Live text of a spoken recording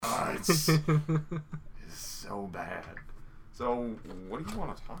It's so bad. So, what do you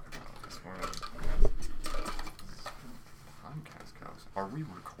want to talk about as far as podcast goes? Are we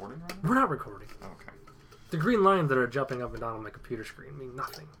recording right now? We're not recording. Okay. The green lines that are jumping up and down on my computer screen mean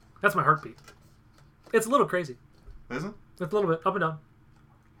nothing. That's my heartbeat. It's a little crazy. Is it? It's a little bit up and down.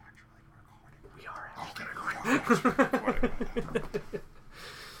 We are actually recording.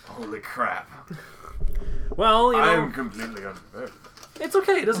 Holy crap. Well, I am completely unprepared. It's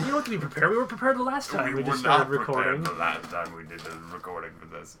okay. You don't have to be prepared. We were prepared the last time we just started recording. The last time we did the recording for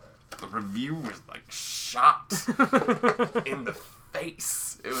this. The review was like shot in the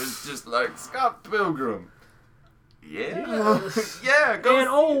face. It was just like, Scott Pilgrim. Yeah. Yes. Yeah, go.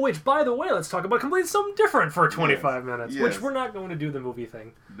 And which, by the way, let's talk about completely something different for 25 minutes. Yes. Which we're not going to do the movie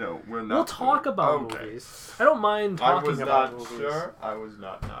thing. No, we're not. We'll talk about movies. I don't mind talking about movies. Sure. I was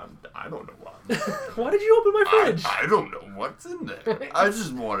not. I don't know why. Why did you open my fridge? I don't know what's in there. I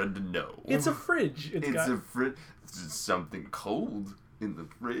just wanted to know. It's a fridge. It's a fridge. It's something cold in the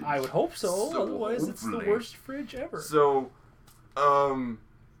fridge. I would hope so. Otherwise, hopefully. it's the worst fridge ever. So,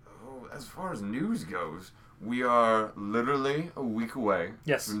 as far as news goes, we are literally a week away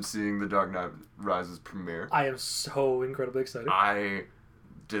from seeing The Dark Knight Rises premiere. I am so incredibly excited. I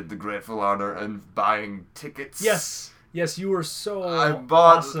did the grateful honor of buying tickets. Yes, you were so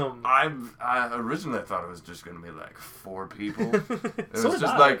awesome. I originally thought it was just going to be like 4 people. It was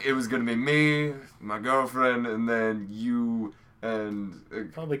just like, it was going to be me, my girlfriend, and then you and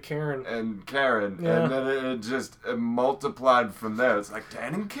probably Karen. And then it just multiplied from there. It's like,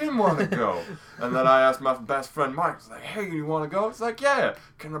 Dan and Kim want to go. And then I asked my best friend Mike, it's like, hey, you want to go? It's like, yeah.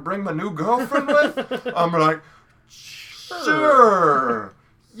 Can I bring my new girlfriend with? I'm like, sure.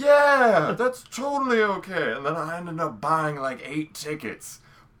 Yeah, that's totally okay. And then I ended up buying like 8 tickets.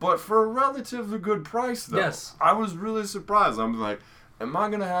 But for a relatively good price, though. Yes. I was really surprised. I was like, am I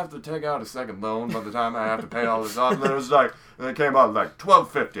going to have to take out a second loan by the time I have to pay all this off? And then it was like, and it came out like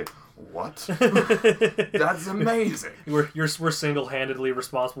 $1,250. What? That's amazing. We're single-handedly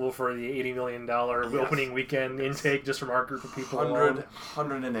responsible for the $80 million opening weekend intake just from our group of people. $108 I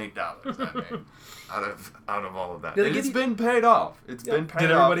made out of all of that. It's been paid off. It's been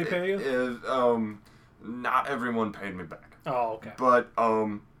paid off. Did everybody pay you? Not everyone paid me back. Oh, okay. But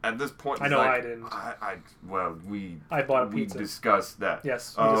at this point, I know I didn't. I bought a we pizza. discussed that.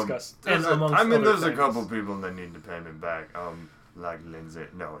 Yes, we discussed. And there's a couple people that need to pay me back. Like Lindsay.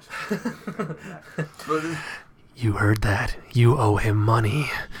 No. But you heard that. You owe him money.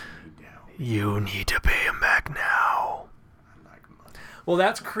 You need to pay him back now. I like money. Well,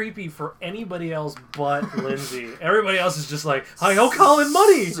 that's creepy for anybody else but Lindsay. Everybody else is just like, I owe Colin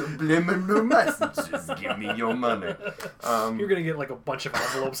money. Subliminal messages. Give me your money. You're going to get like a bunch of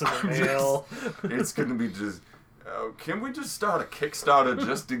envelopes in the mail. It's going to be just... can we just start a Kickstarter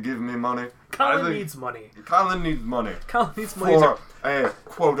just to give me money? Colin needs money. Colin needs money. Colin needs money for a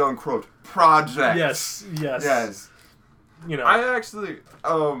quote-unquote project. Yes. You know. I actually,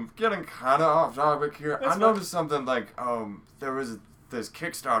 getting kind of off topic here, I noticed something like, there was this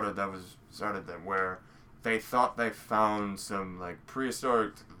Kickstarter that was started then where they thought they found some, like,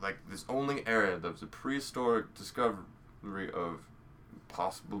 prehistoric, like, this only area that was a prehistoric discovery of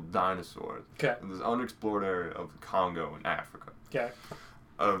possible dinosaurs. Okay. In this unexplored area of the Congo in Africa. Okay.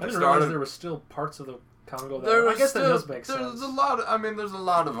 I didn't realize there was still parts of the Congo there. I guess that does make sense. There's a lot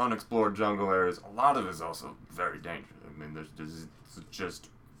of unexplored jungle areas. A lot of it is also very dangerous. I mean, there's just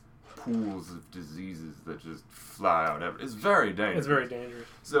pools of diseases that just fly out. It's very dangerous. It's very dangerous.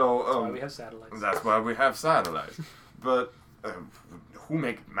 So that's why we have satellites. That's why we have satellites. But who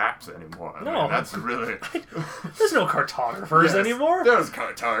make maps anymore? I mean, that's really... There's no cartographers anymore. There's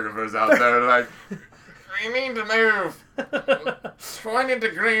cartographers out there like... We need to move 20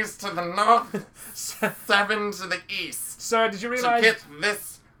 degrees to the north, 7 to the east. Sir, did you realize... To get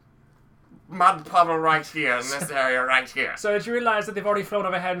this mud puddle right here, in this area right here. So did you realize that they've already flown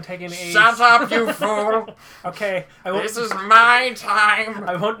overhead and taken a... Shut up, you fool! Okay, This is my time!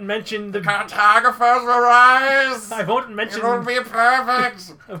 I won't mention the... Cartographers will rise! I won't mention... It will be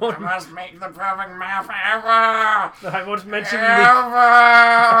perfect! I must make the perfect map ever! I won't mention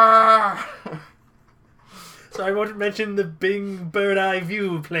ever! So I won't mention the big bird-eye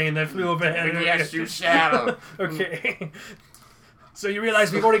view plane that flew overhead. Yes, you shall. Okay. So you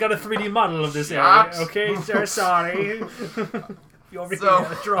realize we've already got a 3D model of this area. Okay, sir, sorry. You already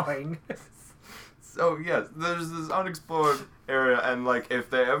got a drawing. So, yes, there's this unexplored area, and, like, if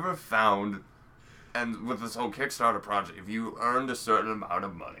they ever found, and with this whole Kickstarter project, if you earned a certain amount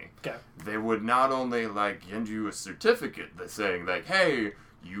of money, they would not only, like, hand you a certificate that's saying, like, hey,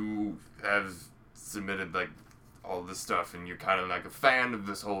 you have submitted, like, all this stuff, and you're kind of like a fan of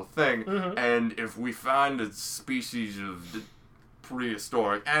this whole thing, and if we find a species of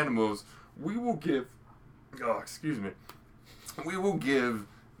prehistoric animals, we will give, we will give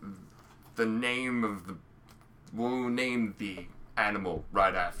the name of we'll name the animal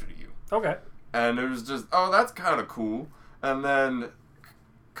right after you. Okay. And it was just, oh, that's kind of cool. And then a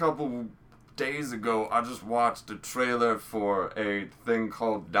couple days ago, I just watched a trailer for a thing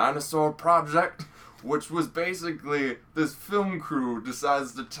called Dinosaur Project, which was basically this film crew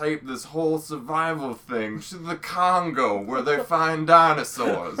decides to tape this whole survival thing to the Congo where they find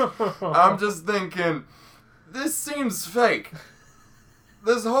dinosaurs. I'm just thinking, this seems fake.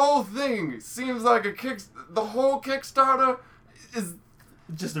 This whole thing seems like the whole Kickstarter is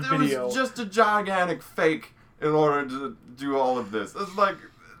just a video. It was just a gigantic fake in order to do all of this. It's like,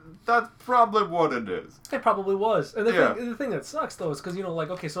 that's probably what it is. It probably was. And the thing that sucks, though, is because,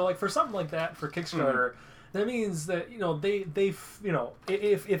 okay, so, for something like that, for Kickstarter, that means that, they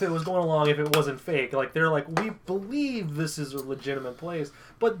if it was going along, if it wasn't fake, they're like, we believe this is a legitimate place,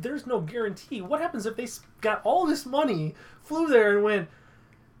 but there's no guarantee. What happens if they got all this money, flew there, and went,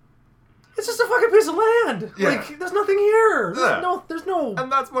 it's just a fucking piece of land. Yeah. There's nothing here. There's no...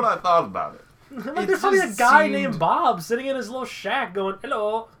 And that's what I thought about it. There's probably a guy named Bob sitting in his little shack going,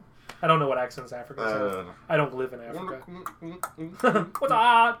 hello. I don't know what accent's African. So I don't live in Africa. What's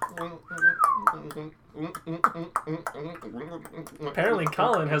up? Apparently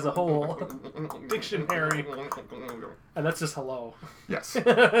Colin has a whole dictionary. And that's just hello. Yes.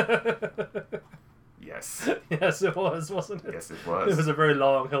 Yes. Yes, it was, wasn't it? Yes, it was. It was a very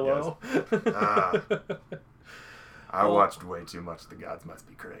long hello. Yes. I watched way too much The Gods Must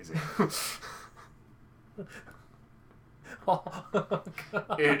Be Crazy. Oh,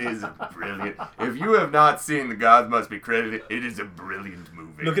 it is brilliant. If you have not seen The Gods Must Be Crazy, it is a brilliant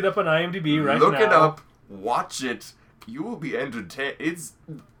movie. Look it up on IMDb right Look now. it up. Watch it. You will be entertained.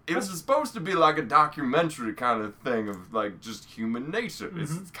 It was supposed to be like a documentary kind of thing of just human nature.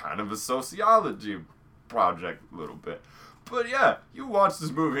 It's kind of a sociology project a little bit. But yeah, you watch this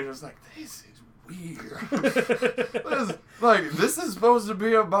movie and it's like, this is weird. This is supposed to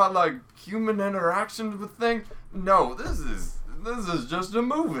be about human interactions with things. No, this is just a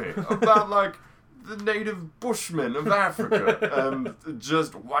movie about the native Bushmen of Africa and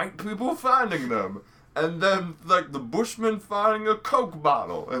just white people finding them. And then, the Bushmen finding a Coke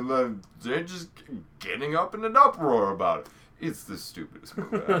bottle, and then they're just getting up in an uproar about it. It's the stupidest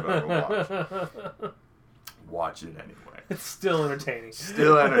movie I've ever watched. Watch it anyway. It's still entertaining.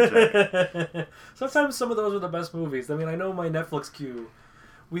 Still entertaining. Sometimes some of those are the best movies. I mean, I know my Netflix queue.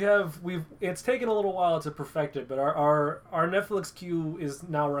 It's taken a little while to perfect it, but our Netflix queue is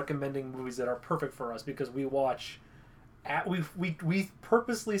now recommending movies that are perfect for us because we watch. We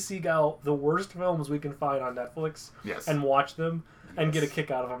purposely seek out the worst films we can find on Netflix and watch them and get a kick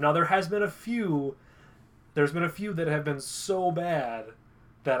out of them. Now there's been a few that have been so bad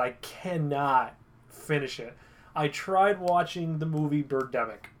that I cannot finish it. I tried watching the movie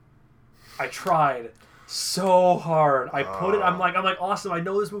Birdemic. I tried so hard. I put it. I'm like, awesome. I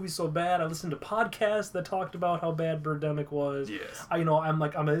know this movie's so bad. I listened to podcasts that talked about how bad Birdemic was. Yes. I'm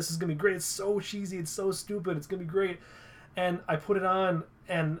like, this is gonna be great. It's so cheesy. It's so stupid. It's gonna be great. And I put it on,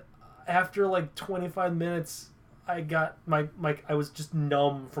 and after 25 minutes, I got I was just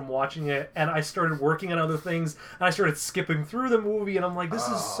numb from watching it, and I started working on other things, and I started skipping through the movie, and I'm like, this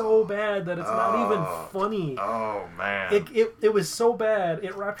is so bad that it's not even funny. Oh man! It was so bad.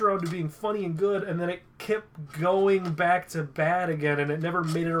 It wrapped around to being funny and good, and then it kept going back to bad again, and it never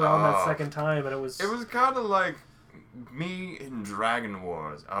made it around that second time, and it was kind of like me in Dragon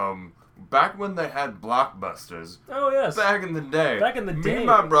Wars. Back when they had Blockbusters. Oh, yes. Back in the day. Me and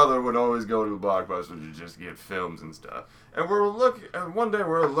my brother would always go to Blockbusters to just get films and stuff. And one day we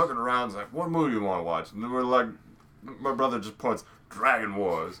were looking around, it's like, what movie do you want to watch? And we're like, my brother just points, Dragon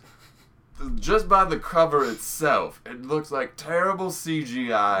Wars. Just by the cover itself, it looks like terrible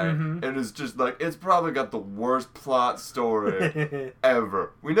CGI, and it's just it's probably got the worst plot story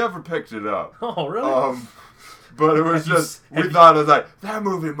ever. We never picked it up. Oh, really? But it was we thought it was that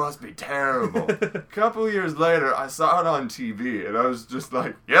movie must be terrible. A couple years later, I saw it on TV, and I was just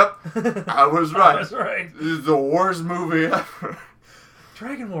like, yep, I was right. I was right. This is the worst movie ever.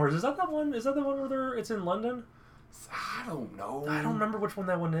 Dragon Wars, is that the one where it's in London? I don't know. I don't remember which one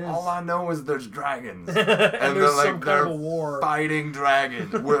that one is. All I know is there's dragons. and there's some kind of a war. Fighting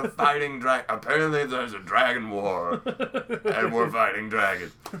dragons. We're fighting dragons. Apparently there's a dragon war. And we're fighting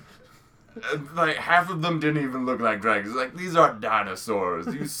dragons. Like, half of them didn't even look like dragons. Like, these are dinosaurs.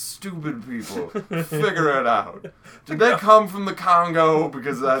 You stupid people. Figure it out. Did they come from the Congo?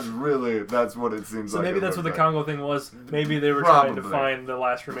 Because that's what it seems like. So maybe that's what the like. Congo thing was. Maybe they were trying to find the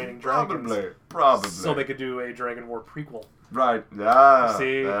last remaining dragons. Probably. So they could do a Dragon War prequel. Right. Yeah.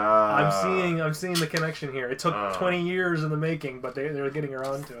 See, yeah. I'm seeing the connection here. It took 20 years in the making, but they're getting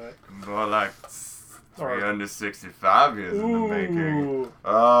around to it. More like 365 years in the making.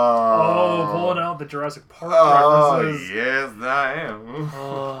 Oh, pulling out the Jurassic Park references. Yes, I am.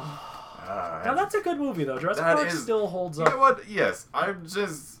 Now that's a good movie though. Jurassic Park still holds up. You know what? Yes, I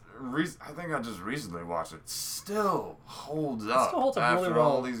think I just recently watched it. Still holds up. Still holds up after really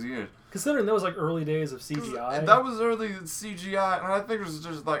well. all these years. Considering that was like early days of CGI. That was early CGI, and I think it was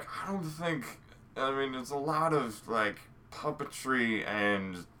just like I mean, it's a lot of like puppetry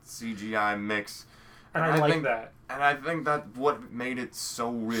and CGI mix. And I like that. And I think that's what made it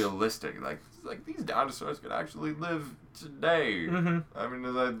so realistic. Like these dinosaurs could actually live today. Mm-hmm. I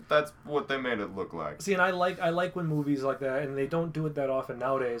mean, that's what they made it look like. See, and I like when movies like that, and they don't do it that often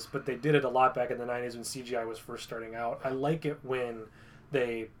nowadays, but they did it a lot back in the 90s when CGI was first starting out. I like it when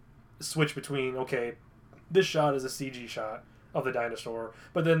they switch between, okay, this shot is a CG shot of the dinosaur,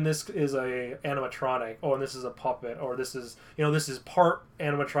 but then this is a animatronic, and this is a puppet, or this is part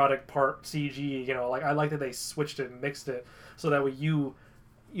animatronic, part CG. Like I like that they switched it and mixed it so that way your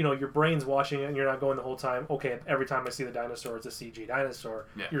brain's watching it and you're not going the whole time, okay, every time I see the dinosaur it's a CG dinosaur.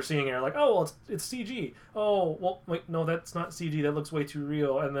 Yeah. You're seeing it, you're like, oh well, it's CG. Oh well, wait, no, that's not CG. That looks way too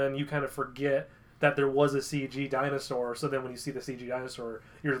real. And then you kind of forget that there was a CG dinosaur. So then when you see the CG dinosaur,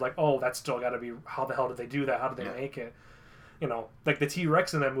 you're like, oh, that's still got to be. How the hell did they do that? How did they make it? Like the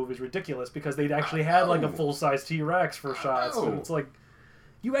T-Rex in that movie is ridiculous because they'd actually had like a full-size T-Rex for shots. And it's like,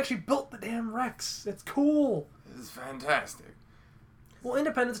 you actually built the damn Rex. It's cool. It's fantastic. Well,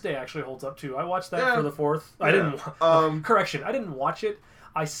 Independence Day actually holds up too. I watched that for the 4th. Yeah. I didn't. Correction, I didn't watch it.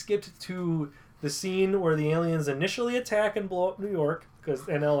 I skipped to the scene where the aliens initially attack and blow up New York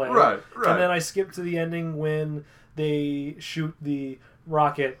and LA. Right. And then I skipped to the ending when they shoot the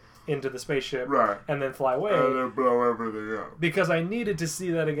rocket into the spaceship and then fly away. And then blow everything up. Because I needed to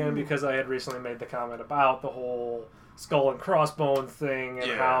see that again because I had recently made the comment about the whole skull and crossbone thing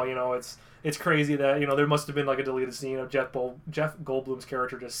and how, it's crazy that, there must have been like a deleted scene of Jeff Goldblum's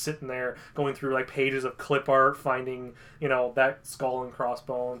character just sitting there going through like pages of clip art, finding, that skull and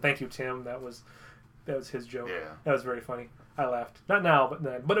crossbone. Thank you, Tim. That was his joke. Yeah. That was very funny. I laughed. Not now, but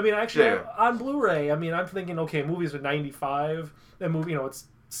then. But I mean, actually, on Blu-ray, I mean, I'm thinking, okay, movies with 95, that movie, it's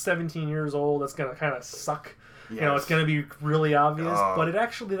 17 years old. That's gonna kind of suck. Yes. It's gonna be really obvious. But it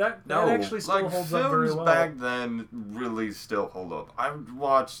actually that actually still holds up very well. Films back then really still hold up. I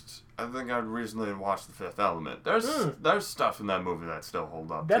think I recently watched The Fifth Element. There's stuff in that movie that still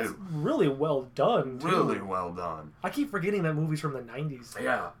hold up. That's really well done. Too. Really well done. I keep forgetting that movie's from the 90s.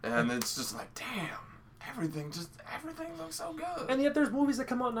 Yeah, and it's just like, damn. Everything looks so good. And yet there's movies that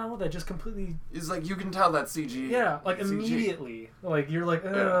come out now that just completely... It's like you can tell that CG. Yeah, like CG. Immediately. Like, you're like,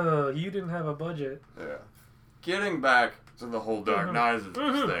 you didn't have a budget. Yeah. Getting back to the whole Dark Knight thing.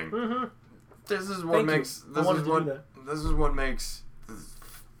 Mm-hmm. This is what makes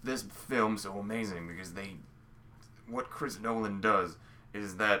this film so amazing because what Chris Nolan does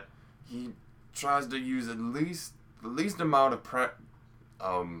is that he tries to use the least amount of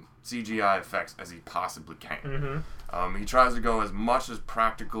CGI effects as he possibly can. Mm-hmm. He tries to go as much as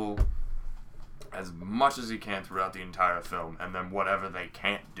practical as much as he can throughout the entire film, and then whatever they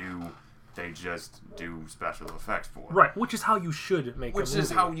can't do, they just do special effects for. Right, which is how you should make a movie. Which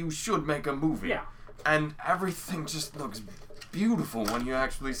is how you should make a movie. Yeah. And everything just looks beautiful when you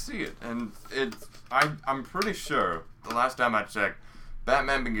actually see it. And I'm pretty sure, the last time I checked,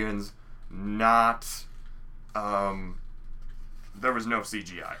 Batman Begins there was no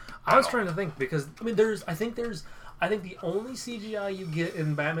CGI. I was trying to think because I think the only CGI you get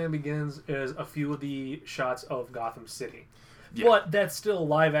in Batman Begins is a few of the shots of Gotham City. Yeah. But that's still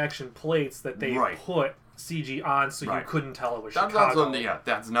live action plates that they put CG on so you couldn't tell it was Chicago.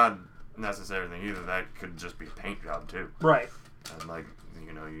 That's not necessarily either. That could just be a paint job too. Right. And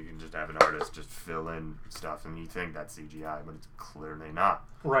you can just have an artist just fill in stuff and you think that's CGI, but it's clearly not.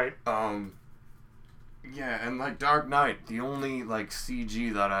 Right. Yeah, and Dark Knight, the only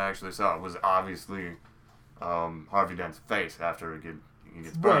CG that I actually saw was obviously Harvey Dent's face after he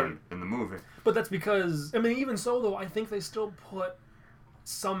gets buried in the movie. But that's because even so though, I think they still put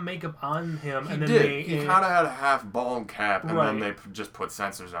some makeup on him. He did. He kind of had a half bald cap, and then they just put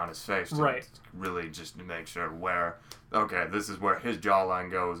sensors on his face to really just to make sure this is where his jawline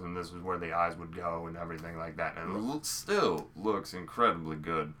goes, and this is where the eyes would go, and everything like that. And it still looks incredibly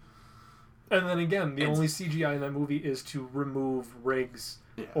good. And then again, the only CGI in that movie is to remove rigs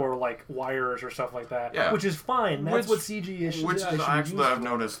or like wires or stuff like that, which is fine. That's what CG is. Which is actually I've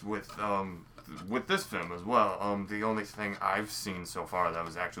noticed with this film as well. The only thing I've seen so far that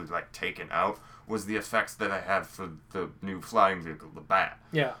was actually like taken out was the effects that I had for the new flying vehicle, the Bat.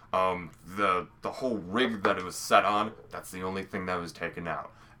 Yeah. The whole rig that it was set on, that's the only thing that was taken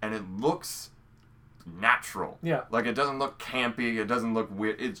out, and it looks natural. Yeah. Like, it doesn't look campy, it doesn't look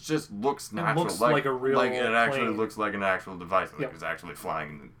weird, it just looks natural. It looks like a real Like, it actually plane. looks like an actual device, like it's actually flying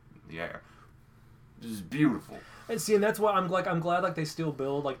in the air. It's beautiful. And see, and that's why I'm glad like they still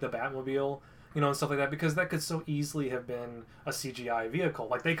build like the Batmobile, and stuff like that, because that could so easily have been a CGI vehicle.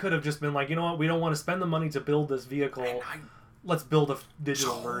 Like, they could have just been like, you know what, we don't want to spend the money to build this vehicle. Let's build a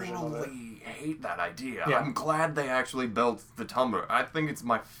digital version of it. I totally hate that idea. Yeah. I'm glad they actually built the Tumbler. I think it's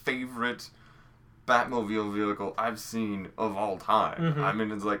my favorite Batmobile vehicle I've seen of all time. Mm-hmm. I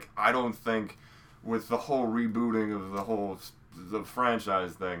mean, it's like, I don't think with the whole rebooting of the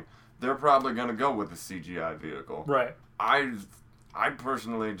franchise thing, they're probably going to go with the CGI vehicle. Right. I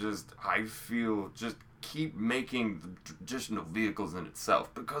personally I feel keep making the traditional vehicles in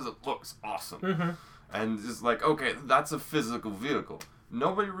itself because it looks awesome. Mm-hmm. And just like, okay, that's a physical vehicle.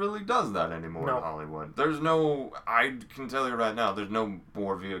 Nobody really does that anymore in Hollywood. I can tell you right now, there's no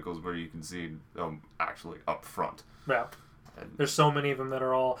more vehicles where you can see actually up front. Yeah. There's so many of them that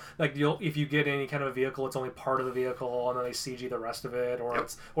are all like, if you get any kind of a vehicle, it's only part of the vehicle, and then they CG the rest of it, or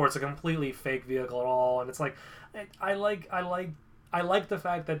it's a completely fake vehicle at all. And it's like, I like the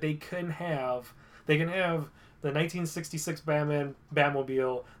fact that they can have the 1966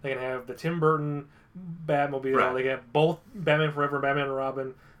 Batmobile, they can have the Tim Burton Batmobile, right. They can have both Batman Forever and Batman and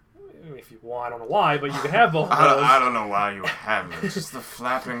Robin. If you want, I don't know why, but you can have both of those. I don't know why you have it. It's just the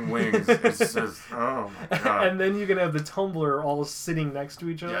flapping wings. It's just, oh my god. And then you can have the Tumbler all sitting next to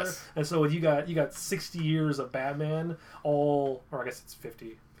each other. Yes. And so you got 60 years of Batman, or I guess it's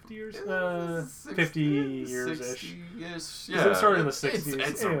 50 years? 50 years-ish. Yeah. It started in the 60s.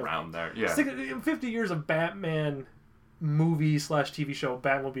 It's around there, yeah. 50 years of Batman movie/TV show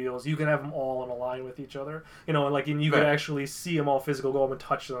Batmobiles. You can have them all in a line with each other, and you could actually see them all physical, go up and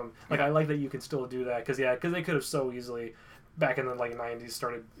touch them. Like, I like that you can still do that, because they could have so easily back in the 90s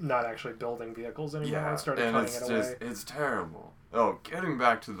started not actually building vehicles anymore and started cutting it away. It's terrible. Getting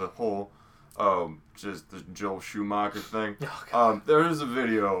back to the whole just the Joel Schumacher thing. There is a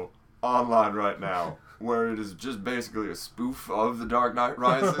video online right now where it is just basically a spoof of The Dark Knight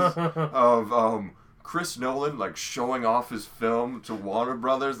Rises of Chris Nolan like showing off his film to Warner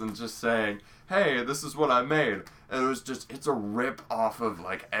Brothers and just saying, hey, this is what I made. And it's a rip off of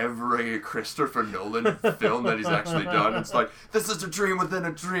like every Christopher Nolan film that he's actually done. It's like, this is a dream within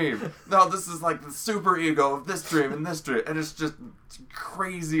a dream. No, this is like the super ego of this dream and this dream. And it's just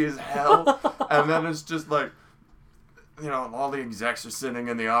crazy as hell. And then it's just like, all the execs are sitting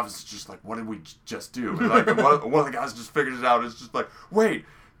in the office just like, what did we just do? And like one of the guys just figured it out. It's just like, wait,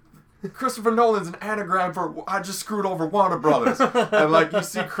 Christopher Nolan's an anagram for I just screwed over Warner Brothers. And like, you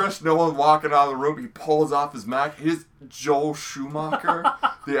see Chris Nolan walking out of the room, he pulls off his Mac, his Joel Schumacher,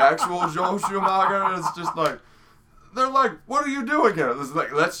 the actual Joel Schumacher, and it's just like, they're like, what are you doing here? It's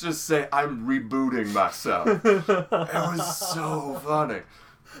like, let's just say I'm rebooting myself. It was so funny.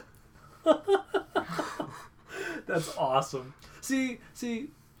 That's awesome. See, and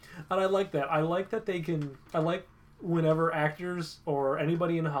I like that. I like that whenever actors or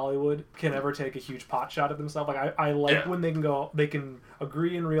anybody in Hollywood can ever take a huge pot shot at themselves. Like, I like when they can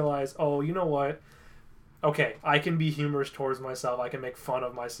agree and realize, oh, you know what? Okay, I can be humorous towards myself. I can make fun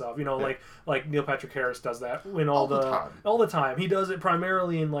of myself. Like Neil Patrick Harris does that in all the time. He does it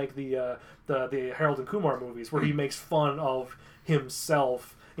primarily in like the Harold and Kumar movies where he makes fun of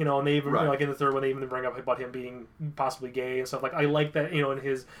himself. And they even like in the third one, they even bring up about him being possibly gay and stuff. Like, I like that, and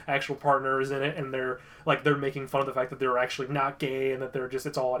his actual partner is in it, and they're making fun of the fact that they're actually not gay and that they're just,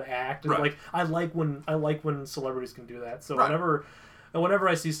 it's all an act. And like, I like when celebrities can do that. So whenever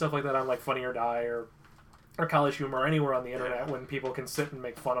I see stuff like that on like Funny or Die or College Humor or anywhere on the internet, when people can sit and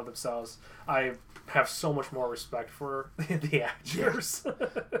make fun of themselves, I have so much more respect for the actors.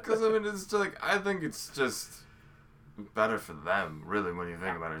 Because it's like, I think it's just better for them, really, when you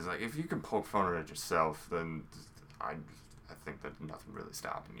think about it. It's like, if you can poke fun at yourself, then I think that nothing really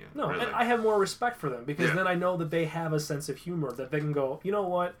stopping you. No, really. And I have more respect for them, because then I know that they have a sense of humor, that they can go, you know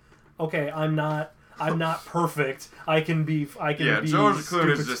what? Okay, I'm not perfect. I can be George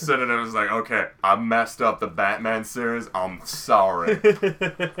Clooney's just sitting there and was like, okay, I messed up the Batman series. I'm sorry.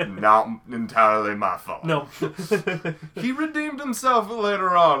 Not entirely my fault. No. He redeemed himself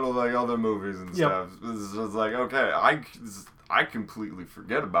later on with like other movies and stuff. It's just like, okay, I completely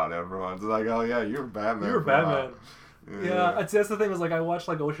forget about everyone. It's like, oh yeah, you're Batman. You're Batman. Yeah, that's the thing is like I watch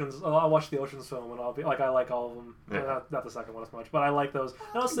like Ocean's. I watch the Ocean's film and I'll be like I like all of them. Yeah. Not the second one as much, but I like those.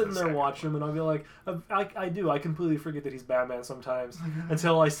 And I'll sit in there and watch them and I'll be like, I completely forget that he's Batman sometimes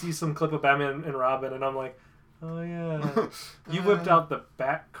until I see some clip of Batman and Robin and I'm like, oh yeah, you whipped out the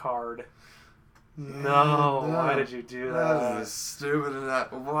Bat card. No, why did you do that? That is stupid.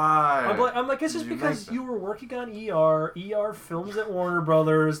 Why? I'm like, it's just because you were working on ER films at Warner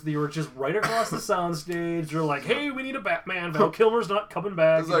Brothers. They were just right across the soundstage. They're like, hey, we need a Batman. Val Kilmer's not coming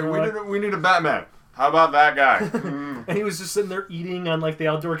back. It's like, we need a Batman. How about that guy? And he was just sitting there eating on like the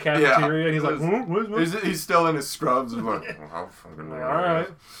outdoor cafeteria, and he's like, what? He's still in his scrubs. And like, oh, how fucking all right,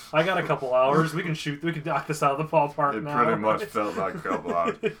 I got a couple hours. We can knock this out of the ballpark now. It pretty much felt like a couple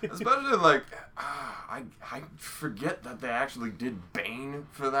hours. Especially like, I forget that they actually did Bane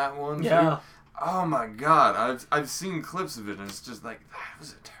for that one. Yeah. Too. Oh my god, I've seen clips of it, and it's just like that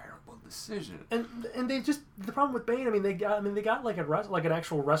was a terrible decision. And they just the problem with Bane. They got like an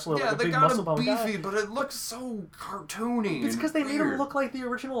actual wrestler, yeah, like a they big got muscle him bound beefy, guy. but it looks so cartoony. It's because they made him weird. look like the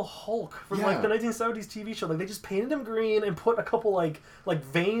original Hulk from like the 1970s TV show. Like they just painted him green and put a couple like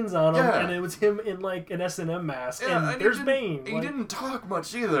veins on him, and it was him in like an S&M mask. Yeah, and there's Bane. He didn't talk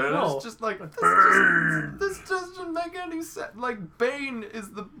much either. And No. it's just like this doesn't make any sense. Like Bane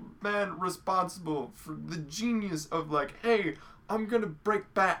is the man responsible for the genius of like, hey, I'm gonna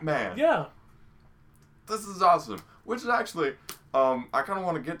break Batman. Yeah. This is awesome. Which is actually, I kind of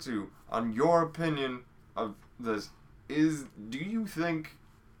want to get to on your opinion of this. Do you think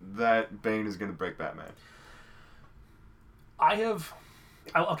that Bane is gonna break Batman?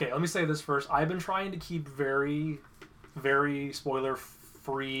 Okay, let me say this first. I've been trying to keep very, very spoiler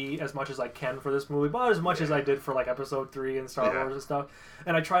free as much as I can for this movie, but as much as I did for like Episode 3 and Star Wars and stuff.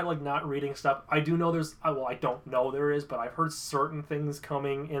 And I tried like not reading stuff. I do know there's, I don't know there is, but I've heard certain things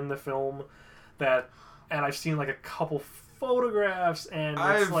coming in the film and I've seen like a couple photographs, and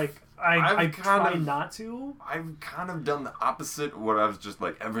it's like I try not to. I've kind of done the opposite, where I was just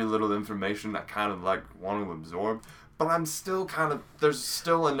like every little information I kind of like want to absorb. But I'm still there's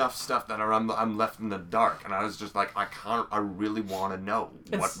still enough stuff that I'm left in the dark, and I was just like, I really want to know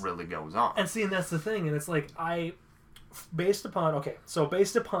what really goes on. And see, and that's the thing, and it's like based upon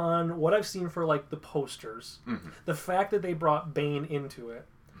what I've seen for like the posters, the fact that they brought Bane into it,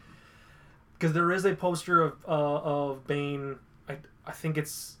 because there is a poster of Bane, I think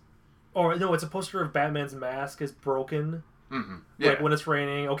it's a poster of Batman's mask is broken. Mm-hmm. Yeah. Like when it's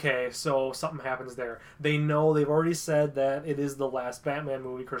raining, okay, so something happens there. They've already said that it is the last Batman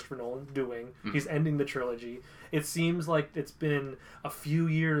movie Christopher Nolan's doing. Mm-hmm. He's ending the trilogy. It seems like it's been a few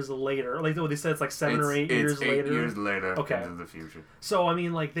years later. Like they said, it's like 7 or 8 years later. 8 years later okay. into the future. So I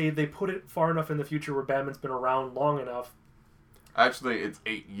mean, like they put it far enough in the future where Batman's been around long enough. Actually, it's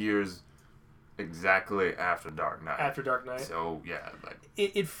 8 years exactly after Dark Knight. After Dark Knight. So yeah, like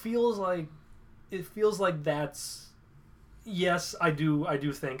it feels like that's. Yes, I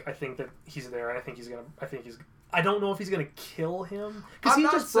think that he's there, and I don't know if he's gonna kill him, because he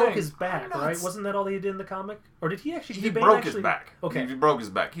just broke his back, right? Wasn't that all he did in the comic? Or did he actually? He broke his back. Okay, he broke his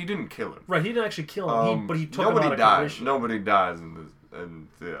back. He didn't kill him. Right, he didn't actually kill him. But he took him out of condition. Nobody dies in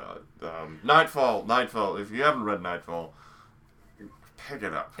Nightfall. Nightfall. If you haven't read Nightfall, pick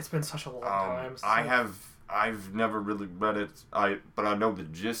it up. It's been such a long time. So. I've never really read it. But I know the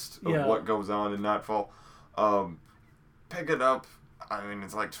gist of what goes on in Nightfall. Pick it up. I mean,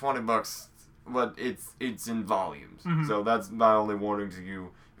 it's like $20, but it's in volumes. Mm-hmm. So that's my only warning to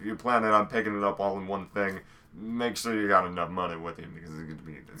you. If you're planning on picking it up all in one thing, make sure you got enough money with you, because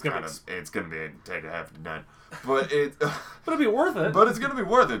it's gonna be take a half a night. But but it'll be worth it. But it's gonna be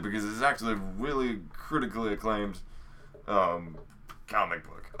worth it, because it's actually a really critically acclaimed comic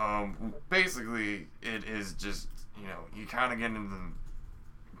book. Basically, it is just, you kind of get into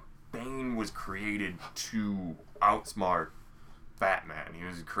Bane was created to outsmart Batman. He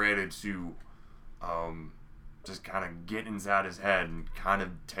was created to just kind of get inside his head and kind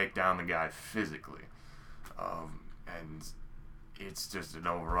of take down the guy physically. And it's just an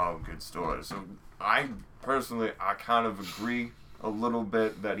overall good story. So I kind of agree a little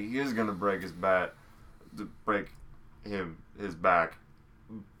bit that he is going to break his back.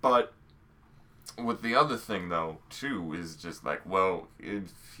 But with the other thing, though, too, is just like, well, if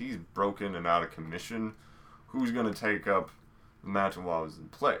he's broken and out of commission, who's going to take up the mantle while he's in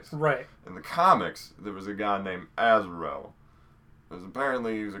place? Right. In the comics, there was a guy named Azrael.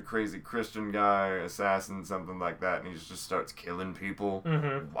 Apparently he was a crazy Christian guy, assassin, something like that, and he just starts killing people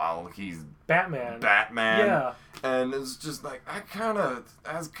while he's Batman. Yeah. And it's just like,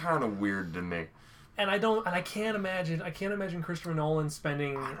 that's kind of weird to me. And I can't imagine Christopher Nolan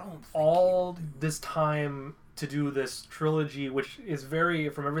spending all this time to do this trilogy, which is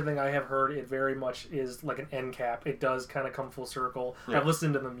from everything I have heard, it very much is like an end cap. It does kind of come full circle. Yeah. I've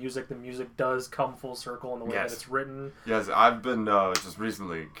listened to the music does come full circle in the way that it's written. Yes, I've been just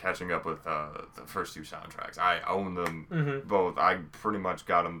recently catching up with the first two soundtracks. I own them both. I pretty much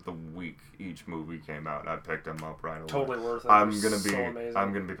got them the week each movie came out, and I picked them up right away. Totally worth it. I'm gonna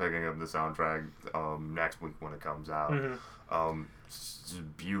be picking up the soundtrack next week when it comes out.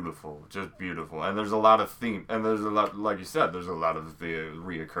 Just beautiful, and there's a lot of theme, and there's a lot, like you said, there's a lot of the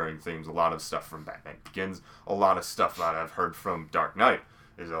reoccurring themes, a lot of stuff from Batman Begins, a lot of stuff that I've heard from Dark Knight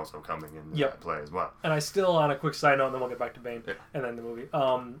is also coming into that play as well. And I still, on a quick side note, and then we'll get back to Bane and then the movie.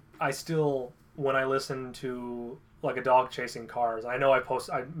 I still, when I listen to like a dog chasing cars, I know I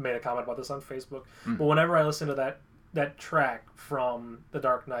made a comment about this on Facebook, but whenever I listen to that track from The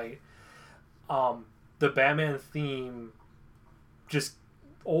Dark Knight, the Batman theme just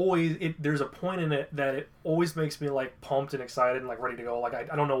always there's a point in it that it always makes me like pumped and excited and like ready to go. Like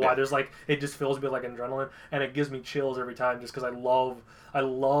I don't know why. There's like it just fills me with like adrenaline, and it gives me chills every time just because I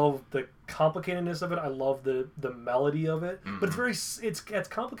love the complicatedness of it. I love the melody of it, but it's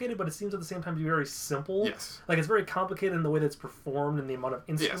complicated, but it seems at the same time to be very simple. Yes, like it's very complicated in the way that it's performed and the amount of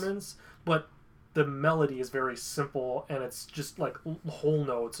instruments, but the melody is very simple, and it's just like whole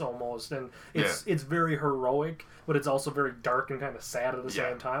notes almost, and it's very heroic, but it's also very dark and kind of sad at the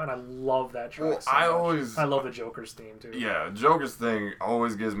same time, and I love that track so much. I love the Joker's theme too. Yeah, Joker's thing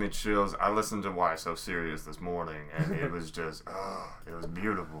always gives me chills. I listened to Why So Serious this morning, and it was just, it was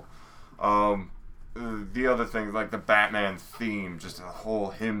beautiful. The other thing, like the Batman theme, just a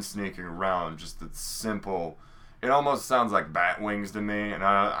whole him sneaking around, just it's simple. It almost sounds like bat wings to me, and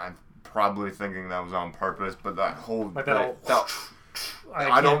I'm probably thinking that was on purpose, but that whole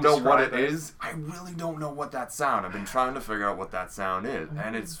I don't know what it is. I really don't know what that sound. I've been trying to figure out what that sound is,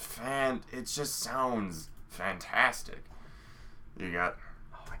 and it just sounds fantastic. You got?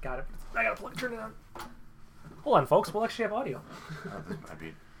 Oh, I got it. I gotta turn it on. Hold on, folks. We'll actually have audio. This might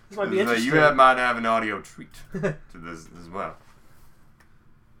be. This might be interesting. You might have an audio treat to this as well.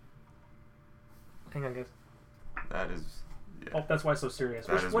 Hang on, guys. That is. Yeah. Oh, that's Why So Serious.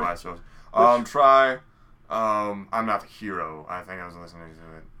 That is Why So. Try. I'm Not the Hero. I think I was listening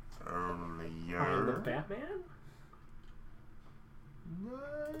to it earlier. The Batman?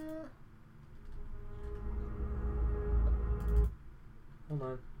 Hold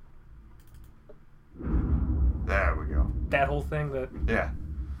on. There we go. That whole thing that... Yeah.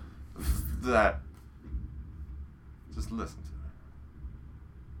 That. Just listen to it.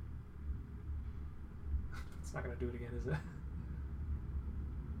 It's not going to do it again, is it?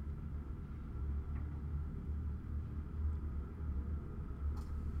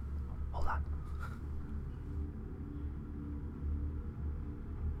 Hold on.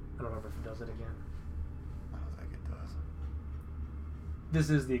 I don't remember if it does it again. I don't think it does. This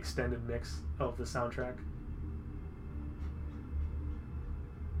is the extended mix of the soundtrack.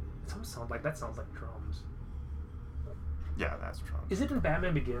 It almost sounds like drums. Yeah, that's drums. Is it in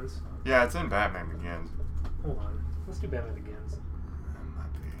Batman Begins? Yeah, it's in Batman Begins. Hold on. Let's do Batman Begins. It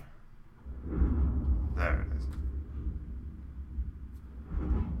might be. There it is.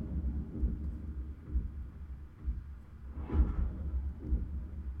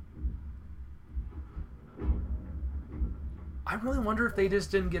 I really wonder if they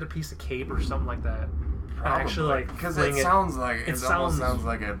just didn't get a piece of cape or something like that. Probably. Actually, like, because it sounds like it almost sounds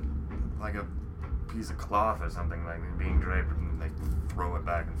like a piece of cloth or something, like being draped, and they throw it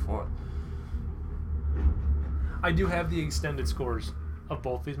back and forth. I do have the extended scores of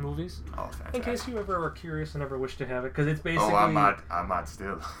both these movies. Oh, fantastic. In case you ever are curious and ever wish to have it, because it's basically... Oh, I might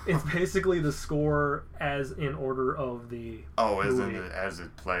still. It's basically the score as in order of the movie. As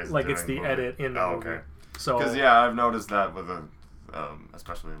it plays. Like it's the edit in the movie. Okay. So, because I've noticed that with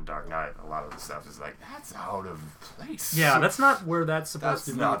especially in Dark Knight, a lot of the stuff is like, that's out of place. Yeah, that's not where that's supposed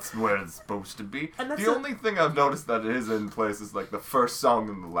to be. That's not where it's supposed to be. And the only thing I've noticed that is in place is like the first song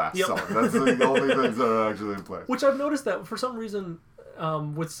and the last song. That's the only things that are actually in place. Which I've noticed that for some reason,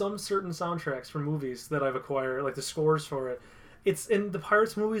 with some certain soundtracks for movies that I've acquired, like the scores for it, it's in the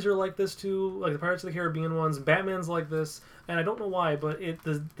Pirates movies are like this too, like the Pirates of the Caribbean ones. Batman's like this, and I don't know why, but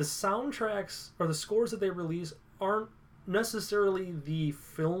the soundtracks or the scores that they release aren't necessarily the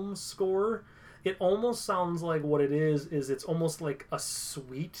film score. It almost sounds like what it is it's almost like a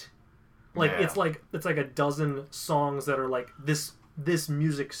suite. Like it's like a dozen songs that are like this this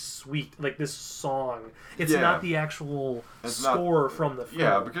music suite, like this song. It's not the actual score from the film.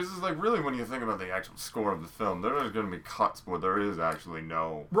 Yeah, because it's like really when you think about the actual score of the film, there is going to be cuts where there is actually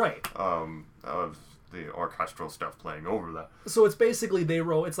no of the orchestral stuff playing over that. So it's basically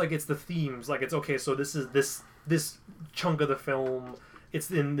it's the themes. Like it's okay. So this is this chunk of the film. This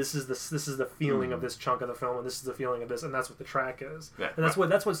is the feeling of this chunk of the film, and this is the feeling of this, and that's what the track is. Yeah, and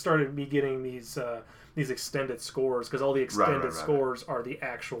that's what started me getting these extended scores, because all the extended scores are the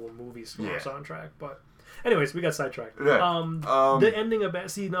actual movie score soundtrack. But anyways, we got sidetracked. Yeah. The ending of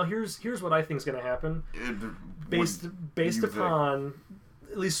now here's what I think is going to happen, based upon,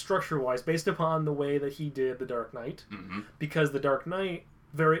 at least structure wise, based upon the way that he did The Dark Knight, because The Dark Knight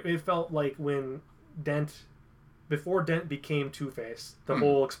it felt like when before Dent became Two-Face, the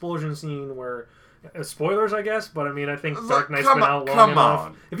whole explosion scene where... spoilers, I guess, but I mean, I think Dark Knight's been out long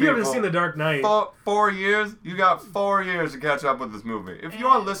enough. If you haven't seen The Dark Knight... 4 years? You got 4 years to catch up with this movie. If you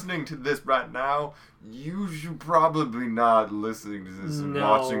are listening to this right now, you should probably not listening to this and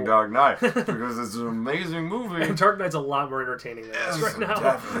watching Dark Knight, because it's an amazing movie. And Dark Knight's a lot more entertaining than this right now.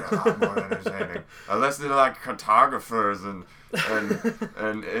 Definitely a lot more entertaining. Unless they're like cartographers and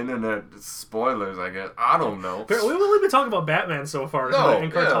internet spoilers, I guess. I don't know. We've only been talking about Batman so far,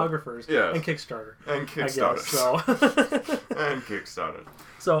 and cartographers, and Kickstarter. And Kickstarter. And Kickstarter.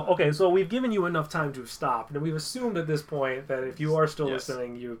 So, okay, so we've given you enough time to stop, and we've assumed at this point that if you are still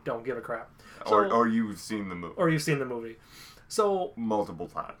listening, you don't give a crap. So, or you've seen the movie. Or you've seen the movie. So... multiple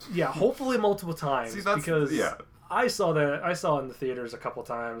times. Yeah, hopefully multiple times. See, because... yeah. I saw it in the theaters a couple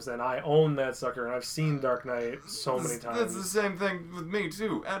times, and I own that sucker, and I've seen Dark Knight so many times. It's the same thing with me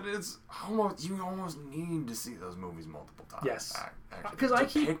too, and it's you almost need to see those movies multiple times. Yes, because I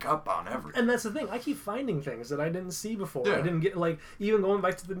pick up on everything. And that's the thing, I keep finding things that I didn't see before. I didn't get, like, even going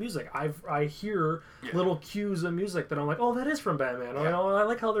back to the music. I hear little cues of music that I'm like, oh, that is from Batman. Or, I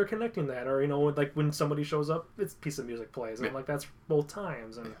like how they're connecting that. Or like when somebody shows up, this piece of music plays, and I'm like, that's both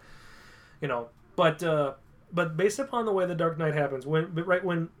times, and But based upon the way The Dark Knight happens, I'm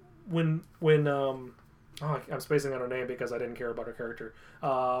spacing on her name because I didn't care about her character. The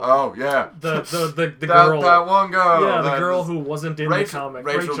girl, that one girl, the girl who wasn't in the comic,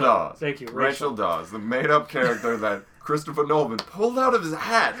 Rachel Dawes. Thank you, Rachel Dawes, the made-up character that Christopher Nolan pulled out of his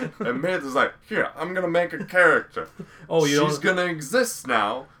hat and made this like, here, I'm gonna make a character. She's gonna exist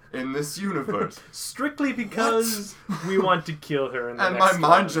now in this universe strictly because we want to kill her. In the and next my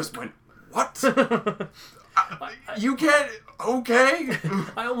mind just went, what? You can't. Okay.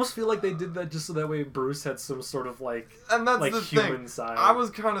 I almost feel like they did that just so that way Bruce had some sort of and that's the human thing. side. I was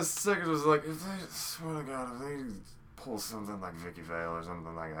kind of sick. It was like, if they, swear to God, if they pull something like Vicky Vale or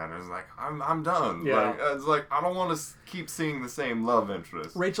something like that, it's like I'm done. Yeah. It's like I don't want to keep seeing the same love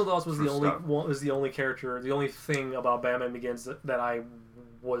interest. Rachel Dawes was the only character, the only thing about Batman Begins that I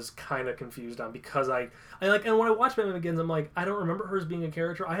was kind of confused on, because I like, and when I watched Batman Begins, I'm like, I don't remember her as being a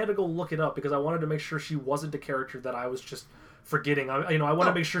character. I had to go look it up because I wanted to make sure she wasn't a character that I was just forgetting. I want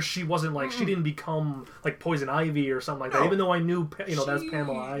to make sure she wasn't like, she didn't become like Poison Ivy or something like that, even though I knew, that's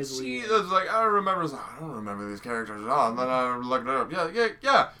Pamela Isley. She was like, I don't remember these characters at all, and then I looked it up.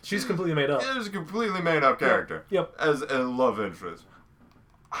 Yeah. She's completely made up. She's a completely made up character. Yep. As a love interest.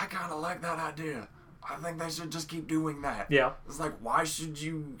 I kind of like that idea. I think they should just keep doing that. Yeah. It's like, why should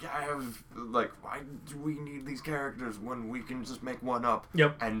you have, why do we need these characters when we can just make one up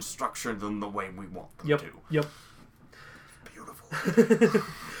and structure them the way we want them to? Yep. Beautiful.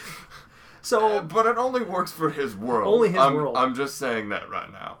 So, but it only works for his world. Only his world. I'm just saying that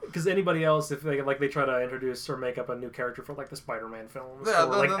right now. Because anybody else, if they try to introduce or make up a new character for the Spider-Man films, or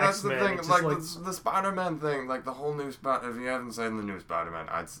that's X-Men, the thing. The Spider-Man thing, the whole new If you haven't seen the new Spider-Man,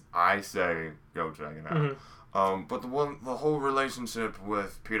 I say go check it out. Mm-hmm. But the whole relationship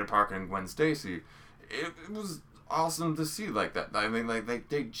with Peter Parker and Gwen Stacy, it was awesome to see like that. I mean,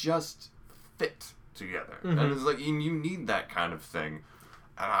 they just fit together, and it's like you need that kind of thing,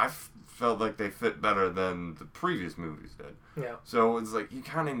 and I felt like they fit better than the previous movies did. Yeah. So it's like you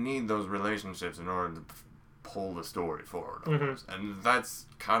kind of need those relationships in order to pull the story forward, almost. And that's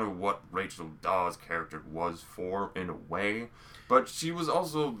kind of what Rachel Dawes' character was for in a way. But she was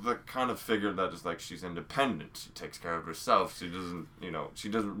also the kind of figure that is she's independent. She takes care of herself. She doesn't, she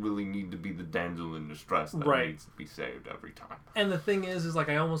doesn't really need to be the damsel in distress that needs to be saved every time. And the thing is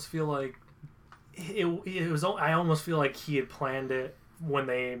I almost feel like I almost feel like he had planned it when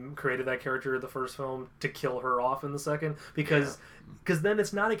they created that character in the first film to kill her off in the second, because then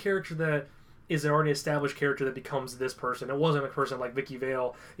it's not a character that is an already established character that becomes this person. It wasn't a person like Vicky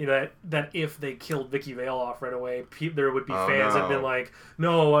Vale, you know, that if they killed Vicky Vale off right away, there would be fans that have been like,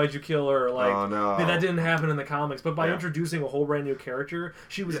 no, why'd you kill her? Like, that didn't happen in the comics. But by introducing a whole brand new character,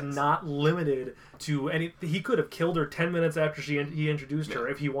 she was not limited to any. He could have killed her 10 minutes after he introduced her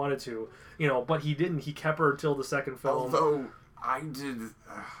if he wanted to, you know, but he didn't. He kept her until the second film. Although I did.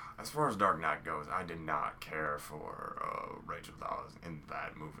 As far as Dark Knight goes, I did not care for Rachel Dawes in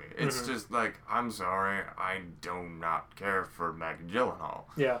that movie. It's just like, I'm sorry, I do not care for Maggie Gyllenhaal.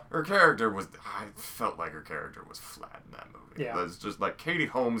 Yeah. Her character was, I felt like her character was flat in that movie. Yeah. It's just like, Katie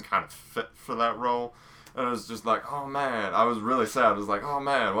Holmes kind of fit for that role. And it was just like, oh man, I was really sad. It was like, oh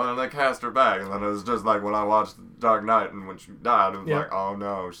man, why didn't they cast her back? And then it was just like, when I watched Dark Knight and when she died, it was like, oh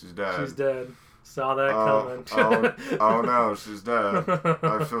no, she's dead. She's dead. Saw that coming. oh no, she's dead.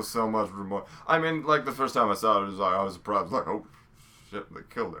 I feel so much remorse. I mean, like, the first time I saw it, it was like, I was surprised. I was like, oh shit, they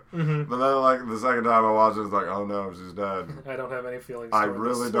killed her. But then, like, the second time I watched it, it was like, oh no, she's dead. I don't have any feelings. I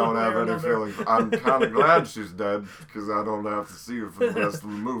really don't have any feelings. I'm kind of glad she's dead, because I don't have to see her for the rest of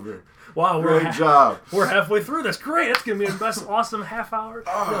the movie. Wow, great job. We're halfway through this. Great, that's going to be the best, awesome half hour.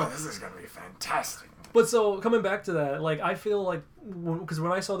 This is going to be fantastic. But so, coming back to that, like, I feel like, because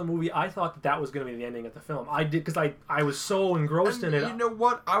when I saw the movie, I thought that was going to be the ending of the film. I did, because I was so engrossed in it. You know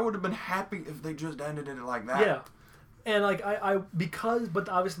what? I would have been happy if they just ended it like that. Yeah. And, like, but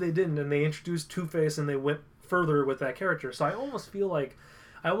obviously they didn't, and they introduced Two-Face, and they went further with that character. So I almost feel like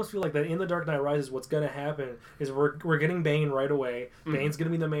that in The Dark Knight Rises, what's going to happen is we're getting Bane right away. Bane's going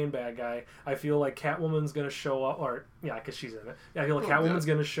to be the main bad guy. I feel like Catwoman's going to show up, because she's in it. I feel like Catwoman's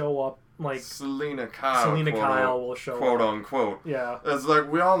going to show up, like... Selena Kyle will show quote up. Unquote. Yeah. It's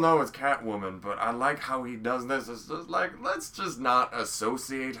like, we all know it's Catwoman, but I like how he does this. It's just like, let's just not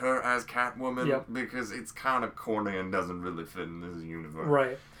associate her as Catwoman, because it's kind of corny and doesn't really fit in this universe.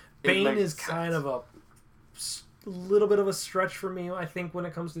 Right. Bane is kind of a little bit of a stretch for me, I think, when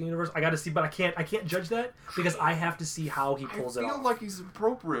it comes to the universe. I got to see, but I can't judge that because I have to see how he pulls it off. I feel like he's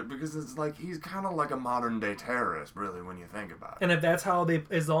appropriate because it's like he's kind of like a modern day terrorist, really, when you think about it. And if that's how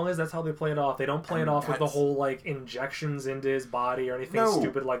as long as that's how they play it off, they don't play it off with the whole like injections into his body or anything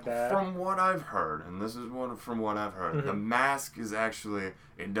stupid like that. From what I've heard, and this is from what I've heard, the mask is actually,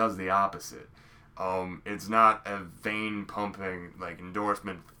 it does the opposite. It's not a vein pumping like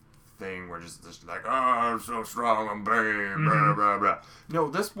endorsement thing where just like, oh, I'm so strong, I'm Bane, blah, blah, blah.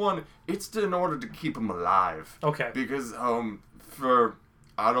 No, this one, it's in order to keep him alive. Okay. Because,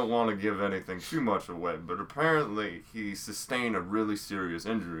 I don't want to give anything too much away, but apparently he sustained a really serious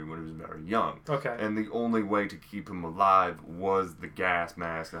injury when he was very young. Okay. And the only way to keep him alive was the gas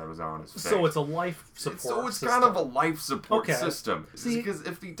mask that was on his face. So it's a life support system. So it's kind of a life support system. See, because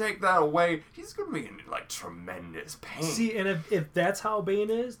if you take that away, he's going to be in, like, tremendous pain. See, and if that's how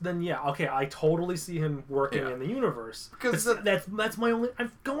Bane is, then yeah, okay, I totally see him working in the universe. Because that's my only...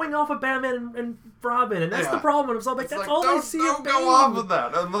 I'm going off of Batman and Robin, and that's the problem. I'm like, that's all I see of Bane. Don't go off of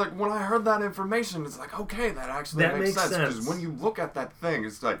that. And like, when I heard that information, it's like, okay, that actually makes sense. Because when you look at that thing,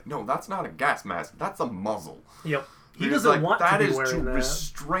 it's like, no, that's not a gas mask. That's a muzzle. Yep. He doesn't want to be wearing that. That is to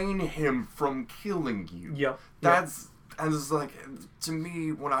restrain him from killing you. Yep. And it's like, to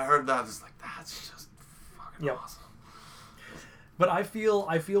me, when I heard that, it's like, that's just fucking awesome. But I feel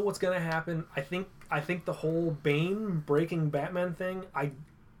what's gonna happen. I think the whole Bane breaking Batman thing,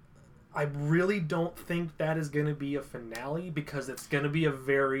 I really don't think that is going to be a finale because it's going to be a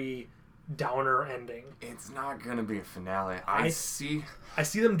very downer ending. It's not going to be a finale. I see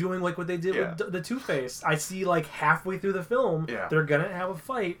them doing like what they did with the Two-Face. I see like halfway through the film, they're going to have a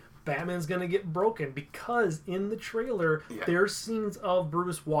fight. Batman's going to get broken because in the trailer, there's scenes of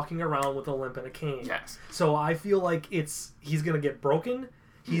Bruce walking around with a limp and a cane. Yes. So I feel like he's going to get broken.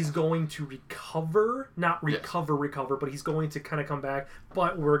 He's going to recover, not recover, but he's going to kind of come back.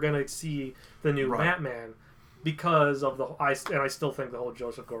 But we're going to see the new Batman because of I still think the whole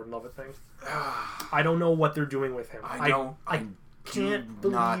Joseph Gordon-Levitt thing. I don't know what they're doing with him. I can't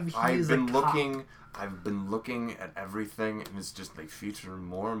believe he is a cop. I've been looking at everything, and it's just they feature him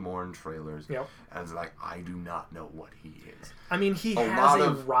more and more in trailers. Yep. And it's like, I do not know what he is. I mean, he has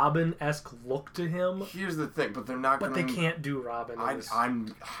a Robin-esque look to him. Here's the thing, but they're not going to... But they can't do Robin.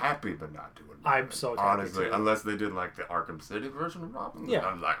 I'm happy they're not doing Robin. I'm so happy, honestly, too. Unless they did, like, the Arkham City version of Robin.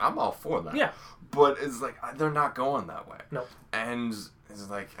 Yeah. I'm all for that. Yeah. But it's like, they're not going that way. No. And it's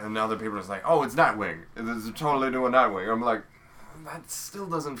like, and other people are like, oh, it's Nightwing. It's totally doing Nightwing. I'm like... That still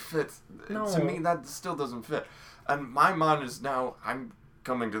doesn't fit. No. To me, that still doesn't fit. And my mind is now, I'm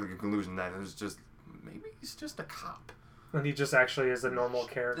coming to the conclusion that maybe he's just a cop. And he just actually is a normal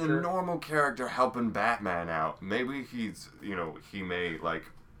character. A normal character helping Batman out. Maybe he may, like,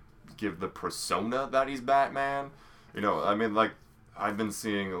 give the persona that he's Batman. You know, I mean, like, I've been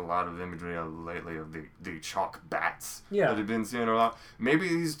seeing a lot of imagery lately of the chalk bats that I've been seeing a lot. Maybe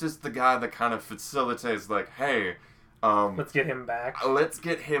he's just the guy that kind of facilitates, like, hey, let's get him back. Let's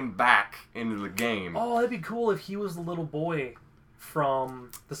get him back into the game. Oh, that'd be cool if he was the little boy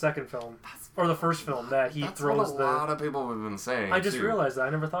from the second film. Or the first film that he throws what a lot of people have been saying. I just realized that. I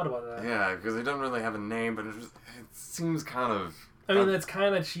never thought about that. Yeah, because he doesn't really have a name, but it seems kind of... I mean, that's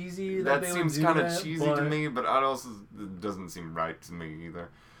kind of cheesy. That seems kind of cheesy to me, but it doesn't seem right to me either.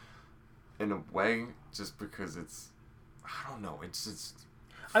 In a way, just because it's... I don't know. It's just...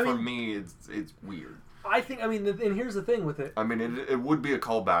 For me, it's weird. And here's the thing with it. I mean, it would be a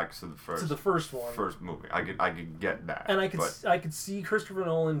callback to the first one, first movie. I could get that, and I could see Christopher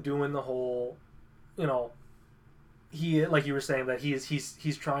Nolan doing the whole, you know, he, like you were saying, that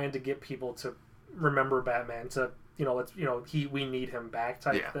he's trying to get people to remember Batman, to, you know, we need him back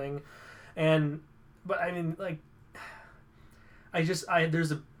type thing, but I mean, like,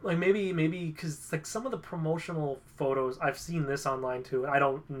 there's a, like, maybe because, like, some of the promotional photos, I've seen this online too, and I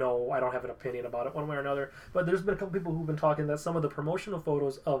don't have an opinion about it one way or another, but there's been a couple people who've been talking that some of the promotional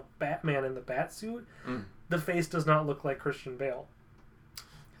photos of Batman in the Batsuit, the face does not look like Christian Bale.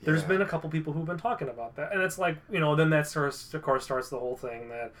 There's been a couple people who've been talking about that, and it's like, you know, then that starts the whole thing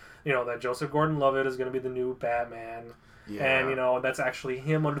that, you know, that Joseph Gordon-Levitt is going to be the new Batman. Yeah. And, you know, that's actually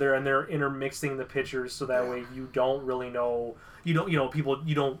him under there, and they're intermixing the pictures so that way you don't really know,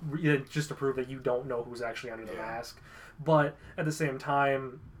 just to prove that you don't know who's actually under the mask. But at the same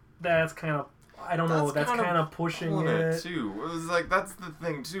time, that's kind of, I don't know, that's kind of pushing it. Too. It was like, that's the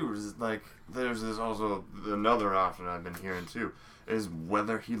thing too, is like, there's also another option I've been hearing too, is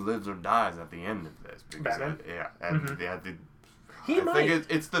whether he lives or dies at the end of this. Because I think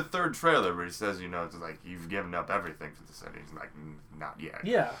it's the third trailer where he says, you know, it's like, you've given up everything for the city. He's like, not yet.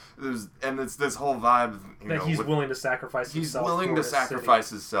 Yeah. And it's this whole vibe, that he's willing to sacrifice himself. He's willing to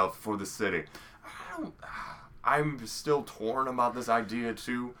sacrifice himself for the city. I'm still torn about this idea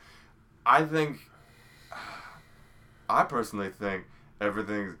too. I personally think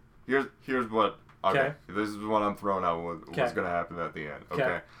everything's... Here's what... Okay. This is what I'm throwing out, what's going to happen at the end.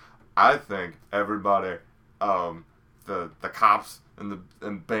 Okay. I think everybody... the cops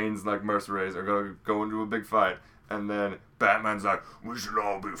and Bane's, like, mercenaries are going to go into a big fight, and then Batman's like, we should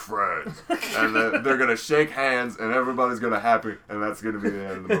all be friends. And then they're going to shake hands, and everybody's going to happy, and that's going to be the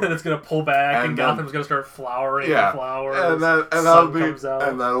end of the movie. And it's going to pull back, and Gotham's going to start flowering flowers. And that'll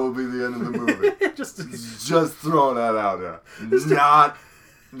be the end of the movie. just throwing that out there.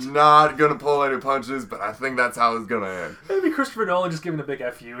 Not gonna pull any punches, but I think that's how it's gonna end. Maybe Christopher Nolan just giving a big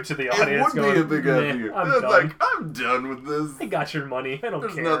FU to the audience. It would be a big FU. I'm done with this. I got your money. I don't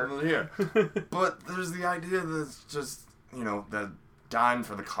care. There's nothing here. But there's the idea that's just, you know, that dying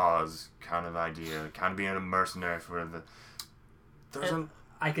for the cause kind of idea, kind of being a mercenary for the...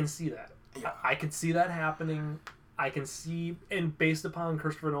 I can see that. Yeah. I can see that happening. I can see, and based upon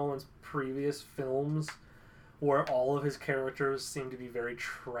Christopher Nolan's previous films, where all of his characters seem to be very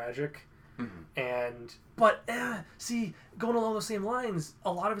tragic. But going along those same lines,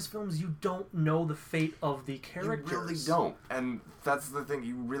 a lot of his films, you don't know the fate of the characters. You really don't. And that's the thing,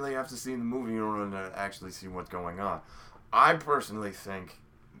 you really have to see in the movie in order to actually see what's going on. I personally think,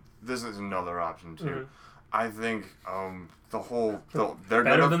 this is another option too, I think they're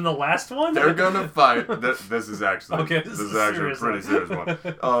better than the last one. They're gonna fight. This is actually this is actually a pretty serious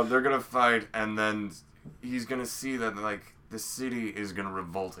one. They're gonna fight, and then he's gonna see that, like, the city is gonna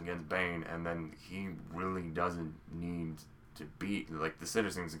revolt against Bane, and then he really doesn't need to be, like, the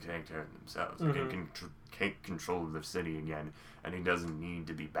citizens can take care of themselves. They can take control of the city again, and he doesn't need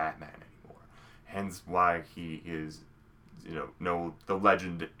to be Batman anymore. Hence why he is, you know, the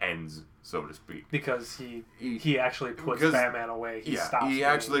legend ends, so to speak. Because he actually puts Batman away. He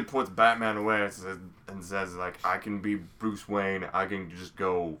actually puts Batman away and says, like, I can be Bruce Wayne, I can just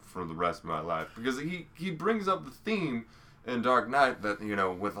go for the rest of my life. Because he brings up the theme in Dark Knight that, you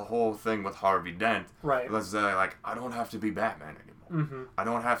know, with the whole thing with Harvey Dent, let's say, like, I don't have to be Batman anymore. I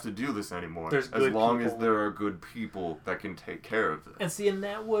don't have to do this anymore. As long as there are good people that can take care of it. And see, and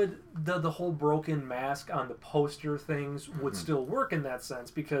that would, the whole broken mask on the poster things would still work in that sense,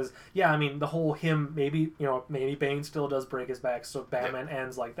 because, I mean, the whole maybe Bane still does break his back, so Batman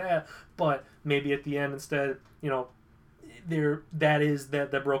ends like that, but maybe at the end instead, you know,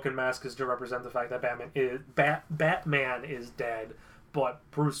 the broken mask is to represent the fact that Batman is dead, but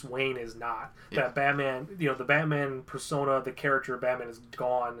Bruce Wayne is not. That Batman, the Batman persona, the character of Batman is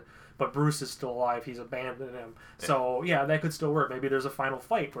gone, but Bruce is still alive. He's abandoned him. Yeah. So, that could still work. Maybe there's a final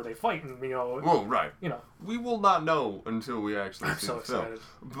fight where they fight and, Well, right. We will not know until we actually see the film.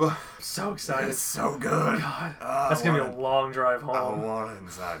 But so excited. It's so good. God. That's going to be a long drive home. I want it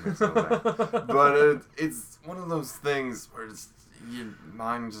inside me so bad. But it's one of those things where your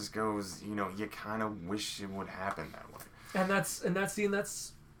mind just goes, you kind of wish it would happen that way. And that's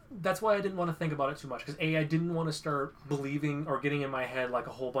why I didn't want to think about it too much, because I didn't want to start believing or getting in my head like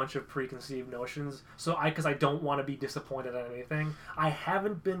a whole bunch of preconceived notions. Because I don't want to be disappointed at anything. I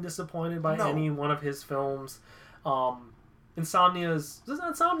haven't been disappointed by any one of his films. Insomnia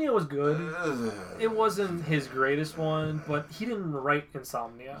was good. It wasn't his greatest one, but he didn't write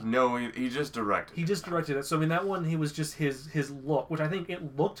Insomnia. No, he just directed. He just directed it. So that one, he was just his look, which I think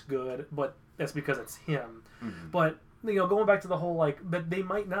it looked good, but that's because it's him. Mm-hmm. But going back to the whole, but they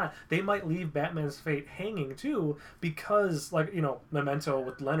might not. They might leave Batman's fate hanging, too, because, Memento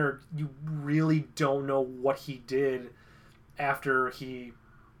with Leonard, you really don't know what he did after he,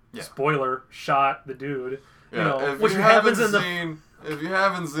 spoiler, shot the dude. Which happens if you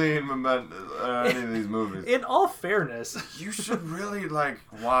haven't seen Memento, any of these movies. In all fairness. You should really,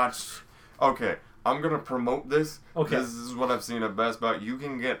 watch... Okay, I'm going to promote this. Okay. This is what I've seen at Best Buy. You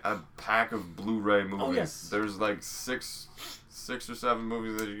can get a pack of Blu-ray movies. Oh, yes. There's six or seven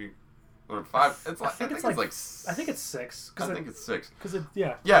movies that you... Or five. I think it's six. I think it's six. I think it's six.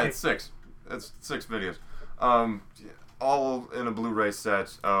 Yeah, it's six. It's 6 videos. All in a Blu-ray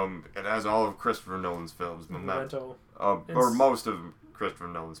set. It has all of Christopher Nolan's films. Memento. Or most of Christopher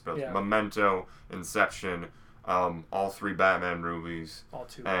Nolan's films. Yeah. Memento, Inception, all 3 Batman movies. All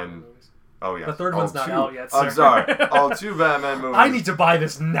 2 Batman movies. Oh, yeah. The third one's not out yet, sir. I'm sorry. All 2 Batman movies. I need to buy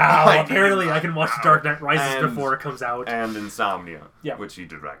this now. Apparently, I can watch Dark Knight Rises before it comes out. And Insomnia, which he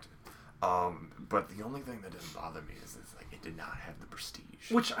directed. But the only thing that didn't bother me is it did not have the prestige.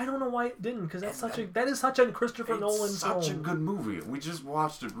 Which I don't know why it didn't, because that is such a Christopher Nolan film. It's such a good movie. We just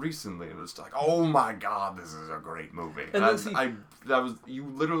watched it recently, and it's like, oh my god, this is a great movie. And that's a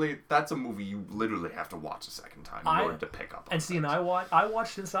movie you literally have to watch a second time in order to pick up on. And I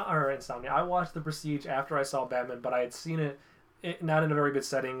watched Insomnia. I watched The Prestige after I saw Batman, but I had seen it not in a very good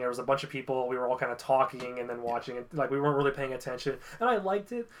setting. There was a bunch of people. We were all kind of talking and then watching it. We weren't really paying attention. And I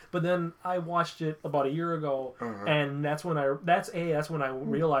liked it, but then I watched it about a year ago, and that's when I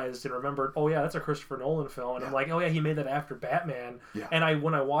realized and remembered, oh yeah, that's a Christopher Nolan film. And I'm like, oh yeah, he made that after Batman. Yeah. And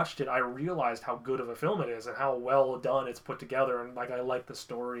when I watched it, I realized how good of a film it is and how well done it's put together. And I like the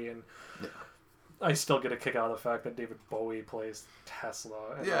story, and I still get a kick out of the fact that David Bowie plays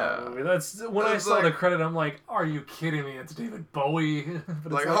Tesla in that movie. That's when I saw the credit, I'm like, are you kidding me? It's David Bowie.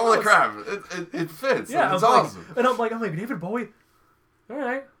 But holy crap, it fits. Yeah, it's awesome. And I'm like, David Bowie? All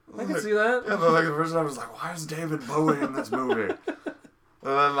right, I can see that. Yeah, but the first time I was like, why is David Bowie in this movie? And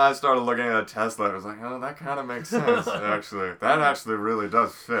then I started looking at Tesla. I was like, oh, that kind of makes sense, actually. That actually really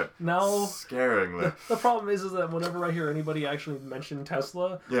does fit. Now, scaringly. The problem is that whenever I hear anybody actually mention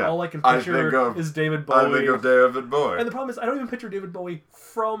Tesla, all I can picture is David Bowie. I think of David Bowie. And the problem is, I don't even picture David Bowie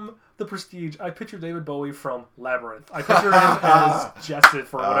from The Prestige. I picture David Bowie from Labyrinth. I picture him as Jesset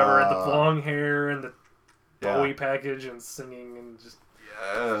for whatever, and the long hair, and the Bowie package, and singing, and just...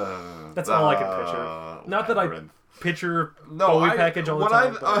 Yeah. That's all I can picture. Not that I... picture Bowie package all the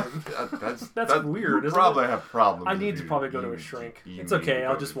time. That's weird. You probably have problems. I need to probably go to a shrink. It's okay.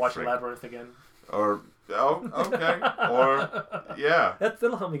 I'll just watch Labyrinth again. Okay. Or that'll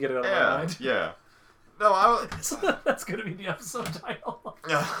help me get it out of my mind. Yeah. No, that's gonna be the episode title.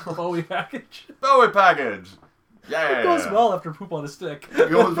 Bowie package. Bowie package. Yeah. It goes well after poop on a stick.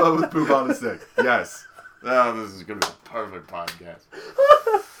 It goes well with poop on a stick. Yes. Oh, this is gonna be a perfect podcast.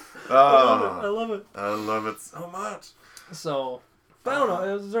 I love it. I love it so much. So, I don't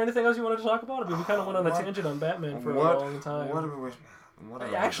know. Is there anything else you wanted to talk about? I mean, we kind of went on a tangent on Batman for a long time.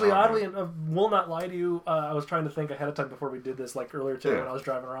 Actually, oddly, I will not lie to you. I was trying to think ahead of time before we did this, earlier today when I was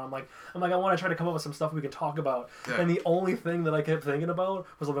driving around. I'm like, I want to try to come up with some stuff we can talk about. Yeah. And the only thing that I kept thinking about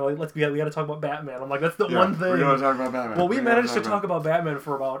was we got to talk about Batman. I'm like, that's the one thing. We're going to talk about Batman. Well, we managed to talk about Batman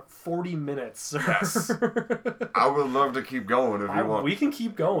for about 40 minutes. Yes. I would love to keep going if you want. We can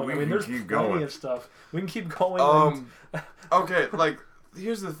keep going. There's plenty of stuff. We can keep going. Okay,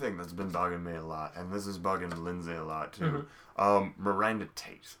 here's the thing that's been bugging me a lot, and this is bugging Lindsay a lot too. Mm-hmm. Miranda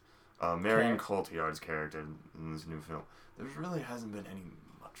Tate, Marion Cotillard's character in this new film. There really hasn't been any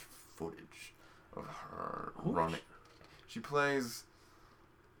much footage of her running. She plays,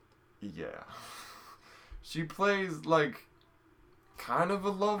 she plays kind of a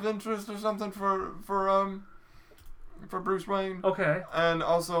love interest or something for for Bruce Wayne. Okay. And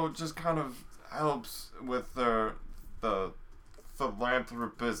also just kind of helps with the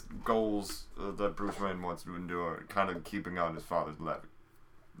philanthropist goals that Bruce Wayne wants to endure, kind of keeping on his father's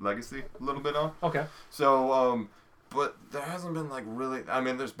legacy a little bit on. Okay. So, but there hasn't been like really. I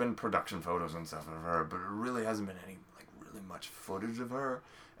mean, there's been production photos and stuff of her, but it really hasn't been any like really much footage of her.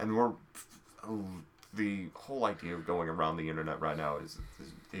 And the whole idea of going around the internet right now is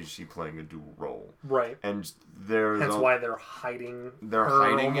she playing a dual role? Right. And there's that's why they're hiding. They're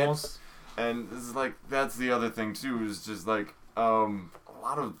her hiding almost. it. And it's like that's the other thing too. Is just like a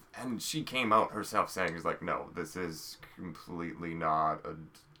lot of, and she came out herself saying, "Is like, no, this is completely not a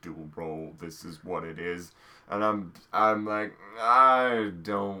dual role. This is what it is." And I'm like, I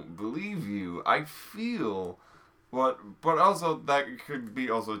don't believe you. I feel what, but also that could be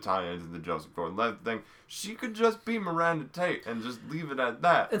also tied into the Joseph Gordon-Levitt thing. She could just be Miranda Tate and just leave it at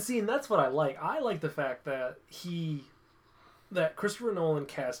that. And see, and that's what I like. I like the fact that that Christopher Nolan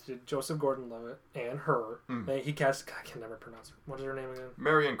casted Joseph Gordon-Levitt and her. He cast, I can never pronounce her. What is her name again?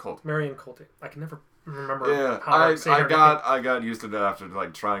 Marion Colt. Marion Colt. I can never remember. Yeah, how to say her name. I got used to that after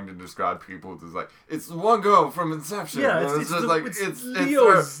like trying to describe people. It's like it's the one girl from Inception. Yeah, it's just like it's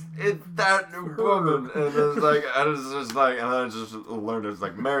Leo's. It's that woman, and it's like and it's just like, and I just learned it's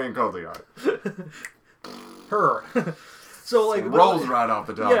like Marion Cotillard. Her. So like rolls right off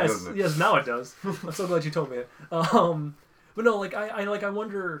the top, doesn't it? Yes, now it does. I'm so glad you told me it. But no, like I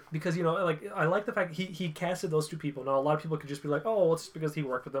wonder, because like I like the fact he casted those two people. Now a lot of people could just be like, oh, well, it's just because he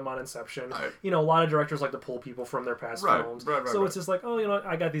worked with them on Inception. Right. A lot of directors like to pull people from their past films. Right, so it's just like, oh,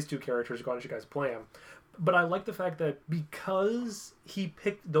 I got these two characters. Why don't you guys play them? But I like the fact that because he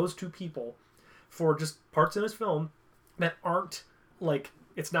picked those two people for just parts in his film that aren't like,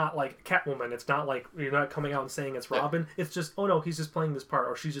 it's not like Catwoman. It's not like you're not coming out and saying it's Robin. Yeah. It's just, oh no, he's just playing this part,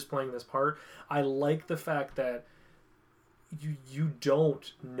 or she's just playing this part. I like the fact that you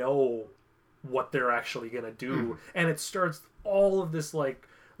don't know what they're actually gonna do, and it starts all of this like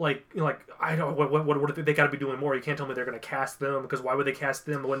I don't what they got to be doing more. You can't tell me they're gonna cast them, because why would they cast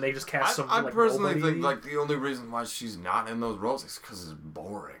them when they just cast some? I personally think like the only reason why she's not in those roles is because it's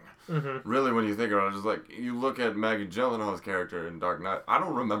boring. Mm-hmm. Really, when you think about it, it's like you look at Maggie Gyllenhaal's character in Dark Knight. I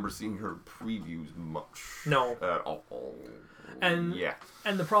don't remember seeing her previews much. No, at all. And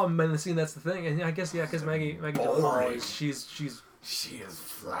and the problem, and seeing that's the thing, and I guess because Maggie Gyllenhaal she is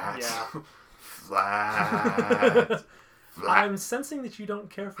flat. Yeah, flat. I'm sensing that you don't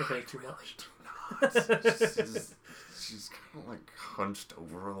care for her too much. She's kind of like hunched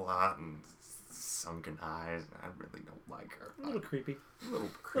over a lot and sunken eyes. And I really don't like her. A little creepy. A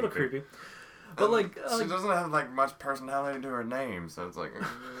little creepy. But like she doesn't have like much personality to her name, so it's like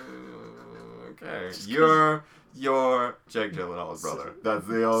okay, you're Jake Gyllenhaal's brother. That's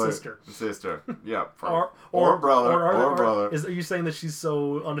the only sister. Yeah, or brother. Are you saying that she's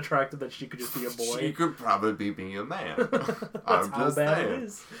so unattractive that she could just be a boy? She could probably be a man. That's how bad it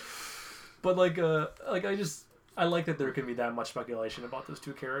is. But I like that there can be that much speculation about those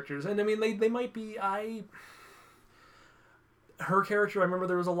two characters, and I mean they might be. Her character, I remember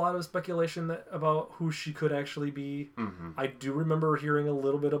there was a lot of speculation about who she could actually be. Mm-hmm. I do remember hearing a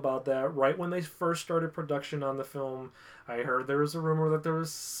little bit about that right when they first started production on the film. I heard there was a rumor that there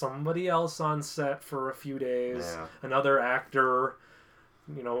was somebody else on set for a few days, another actor.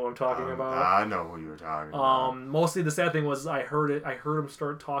 You know who I'm talking about? I know who you're talking about. Mostly the sad thing was I heard him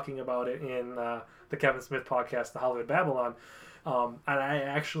start talking about it in the Kevin Smith podcast, The Hollywood Babylon, and I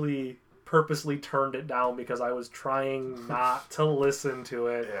actually purposely turned it down because I was trying not to listen to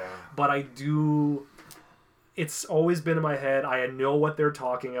it. Yeah. But I do. It's always been in my head. I know what they're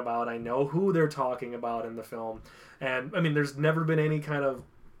talking about. I know who they're talking about in the film. And, I mean, there's never been any kind of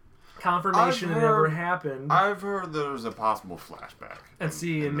confirmation it ever happened. I've heard there was a possible flashback. And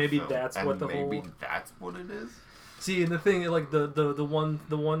maybe film. That's and what the maybe whole... that's what it is? See, and the thing, like, the one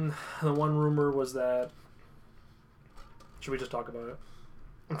rumor was that... Should we just talk about it?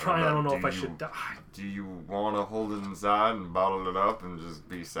 I'm trying. I don't know if I should die. Do you want to hold it inside and bottle it up and just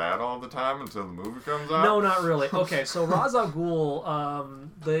be sad all the time until the movie comes out? No, not really. Okay, so Ra's al Ghul,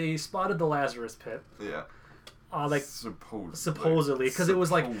 they spotted the Lazarus Pit. Yeah. Supposedly, because it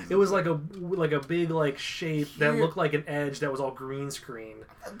was like a big like shape that looked like an edge that was all green screen.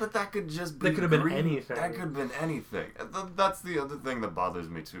 But that could just be. That could have been anything. That could have been anything. That's the other thing that bothers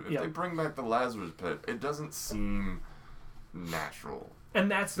me too. If they bring back the Lazarus Pit, it doesn't seem natural. And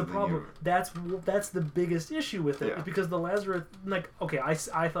that's the problem. That's the biggest issue with it, because the Lazarus,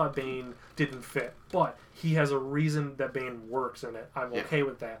 I thought Bane didn't fit, but he has a reason that Bane works in it. I'm okay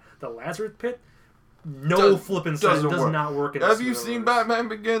with that. The Lazarus Pit, flipping sense, does not work in Have you seen Batman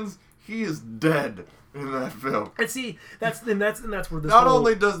Begins? he is dead in that film. And see, that's where this Not whole...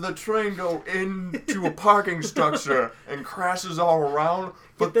 only does the train go into a parking structure and crashes all around,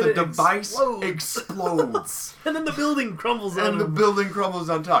 but the device explodes. And then the building crumbles on him. And the building crumbles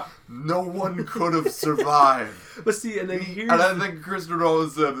on top. No one could have survived. But see, and then here's... And I think Christopher Nolan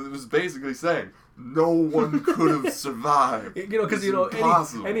said it was basically saying, no one could have survived. Because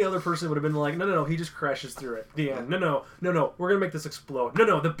any other person would have been like, no, he just crashes through it. The end. No, we're gonna make this explode.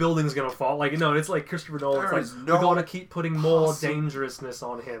 No, the building's gonna fall. Like, no, it's like Christopher Nolan. It's like, we're gonna keep putting more dangerousness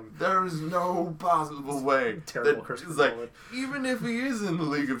on him. There is no possible way. Terrible Christopher Nolan. Even if he is in the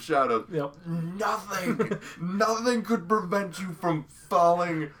League of Shadows, nothing could prevent you from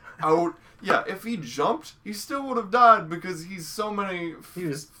falling out. Yeah, if he jumped, he still would have died because he's so many...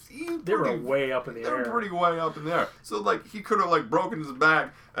 They were way up in the air. They were pretty way up in the air. So, like, he could have, like, broken his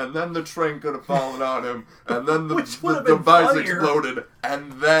back, and then the train could have fallen on him, and then the device exploded,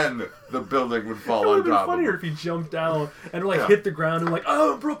 and then the building would fall on top of him. It would have been funnier if he jumped down and, like, hit the ground and, like,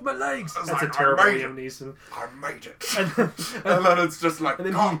 oh, broke my legs. That's like, a terrible Liam Neeson. I made it. And then it's just like,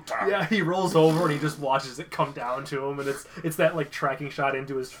 and then he rolls over and he just watches it come down to him, and it's that, like, tracking shot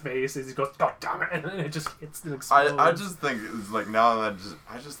into his face as he goes, God damn it, and then it just hits and explodes. I just think, it's like, now that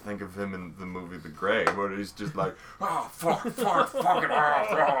I just think of him in the movie The Grey, where he's just like, oh, fuck it,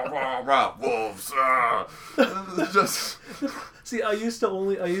 wolves, just... See, I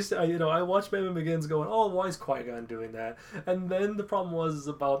watched Batman Begins going, oh, why is Qui-Gon doing that? And then the problem was,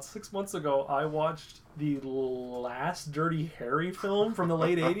 about 6 months ago, I watched the last Dirty Harry film from the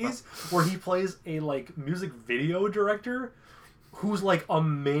late 80s, where he plays a, like, music video director who's, like, a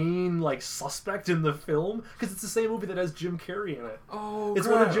main, like, suspect in the film, because it's the same movie that has Jim Carrey in it. Oh, it's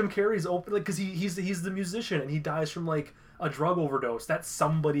one of Jim Carrey's like, because he's the musician, and he dies from, like, a drug overdose that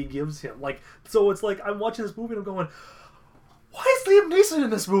somebody gives him. Like, so it's like, I'm watching this movie and I'm going, why is Liam Neeson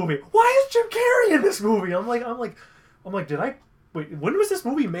in this movie? Why is Jim Carrey in this movie? I'm like, wait, when was this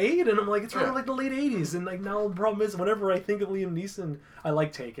movie made? And I'm like, it's from like the late 80s. And like, now the problem is, whenever I think of Liam Neeson, I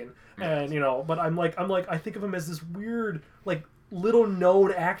like Taken. And, but I'm like, I think of him as this weird, like, little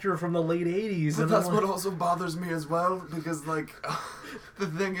known actor from the late 80s. But and that's what also bothers me as well, because, like, the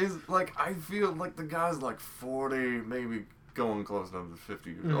thing is, like, I feel like the guy's like 40, maybe going close to 50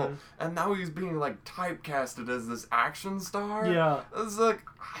 years old, and now he's being, like, typecasted as this action star. Yeah. It's like,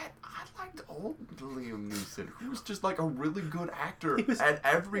 I liked old Liam Neeson, who was just, like, a really good actor at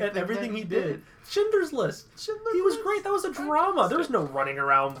everything he did. Schindler's List. He was great. That was a drama. There was no running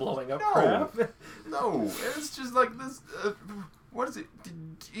around blowing up crap. No, it's just like this... what is it?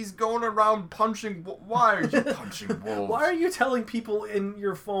 He's going around punching... Why are you punching wolves? Why are you telling people in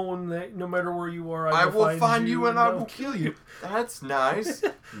your phone that no matter where you are, I will find you and I will kill you? That's nice.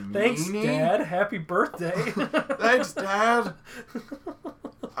 Thanks, Dad. Happy birthday. Thanks, Dad.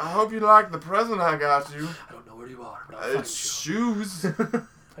 I hope you like the present I got you. I don't know where you are, but I'll find you. Shoes.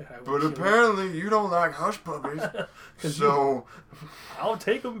 But apparently you don't like hush puppies. So... I'll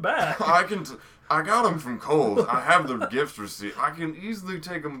take them back. I got them from Kohl's. I have the gift receipt. I can easily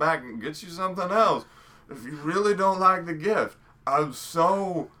take them back and get you something else. If you really don't like the gift, I'm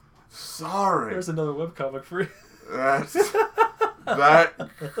so sorry. There's another webcomic for you. That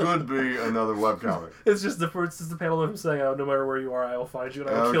could be another webcomic. It's just the panel of him saying, "Oh, no matter where you are, I will find you and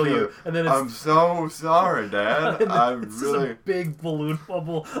I will kill you." And then I'm so sorry, Dad. I'm really a big balloon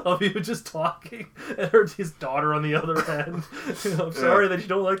bubble of you just talking, and his daughter on the other end. I'm sorry that you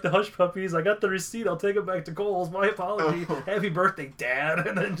don't like the hush puppies. I got the receipt. I'll take it back to Kohl's. My apology. Happy birthday, Dad.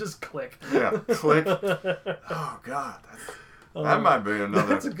 And then just click. Yeah, click. Oh God. That might be another...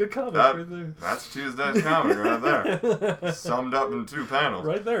 That's a good comic right there. That's Tuesday's comic right there. Summed up in 2 panels.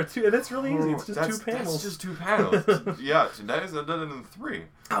 Right there. And it's really easy. It's just 2 panels. That's just 2 panels. Yeah, today's I did it in 3.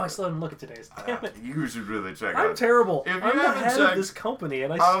 Oh, I still didn't look at today's. Damn it. You should really check I'm out. terrible. If you I'm the haven't head checked, of this company,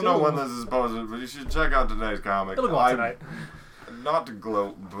 and I don't know when this is posted, but you should check out today's comic. It'll go out tonight. Not to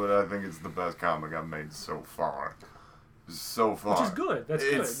gloat, but I think it's the best comic I've made so far. So far. Which is good.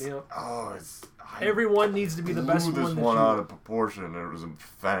 That's good. Oh, everyone needs to be the best one. Blew this one out of proportion, and it was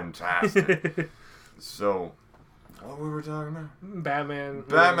fantastic. So, what were we talking about?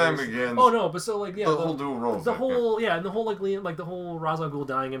 Batman Begins. Oh no, but so like the whole dual roles. The whole and the whole like the whole Ra's al Ghul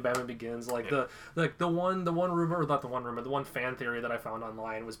dying in Batman Begins. Like the one rumor, or not the one rumor, the one fan theory that I found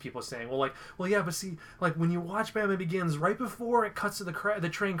online was people saying, well yeah, but see, like when you watch Batman Begins, right before it cuts to the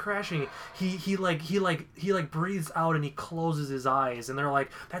train crashing, he breathes out and he closes his eyes, and they're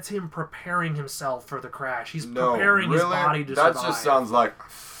like, that's him preparing himself for the crash. He's preparing his body to survive. That just sounds like,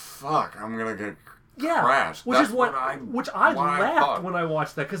 fuck, I'm gonna get. Crashed. Which I laughed when I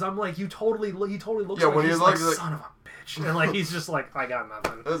watched that, because I'm like, he totally looks like, when he's like son of a bitch. bitch. And, like, he's just like, I got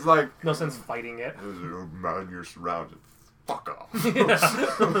nothing. It's like... No sense fighting it. Man, you're surrounded. Fuck off. Yeah.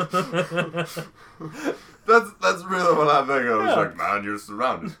 That's really what I think of. It's like, man, you're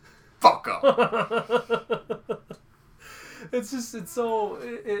surrounded. Fuck off. It's so,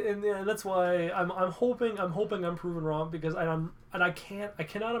 and that's why I'm hoping I'm proven wrong, because I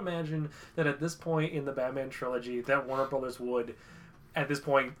cannot imagine that at this point in the Batman trilogy that Warner Brothers would, at this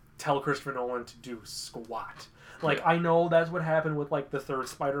point, tell Christopher Nolan to do squat. Like, I know that's what happened with, like, the third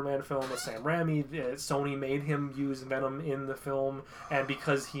Spider-Man film with Sam Raimi. Sony made him use Venom in the film, and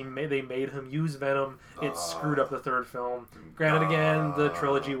because they made him use Venom, it screwed up the third film. Granted, again, the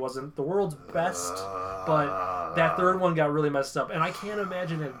trilogy wasn't the world's best, but that third one got really messed up. And I can't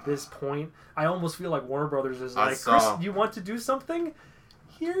imagine at this point, I almost feel like Warner Brothers is like, Chris, you want to do something?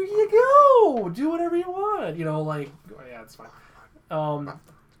 Here you go! Do whatever you want! You know, like, yeah, it's fine.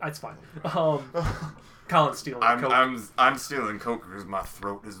 It's fine. Colin's stealing Coke. I'm stealing Coke because my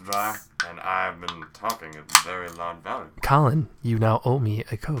throat is dry and I've been talking at very loud volume. Colin, you now owe me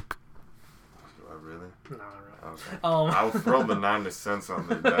a Coke. Do I really? No, not really. Okay. I'll throw the 90 cents on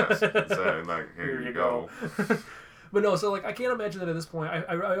the desk and say, like, here you go. But no, so, like, I can't imagine that at this point.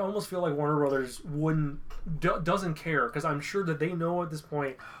 I almost feel like Warner Brothers doesn't care, because I'm sure that they know at this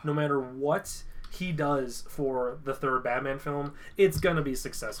point, no matter what he does for the third Batman film, it's gonna be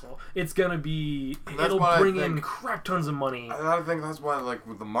successful. It'll bring in crap tons of money. I think that's why, like,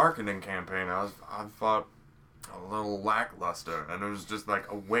 with the marketing campaign, I thought a little lackluster, and it was just like,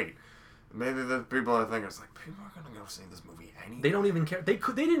 oh wait, maybe the people are thinking, it's like, people are gonna go see this movie anyway. They don't even care. They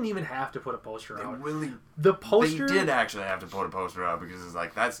didn't even have to put a poster out. The poster. They did actually have to put a poster out, because it's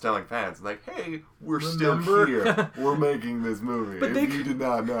like, that's telling fans, like, hey, we're still here. We're making this movie. But you did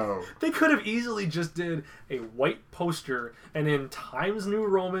not know. They could have easily just did a white poster and in Times New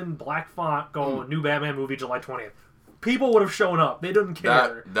Roman black font go, new Batman movie July 20th. People would have shown up. They didn't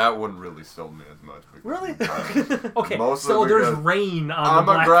care. That wouldn't really sell me as much. Really? Okay, so there's rain on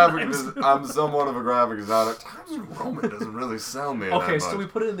the black I'm somewhat of a graphic designer. Times New Roman doesn't really sell me that much. Okay, so we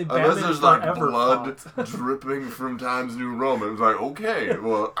put it in the Batman Unless there's, like, blood dripping from Times New Roman. It's like, okay,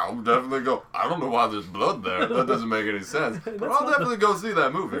 well, I'll definitely go. I don't know why there's blood there. That doesn't make any sense. But I'll definitely go see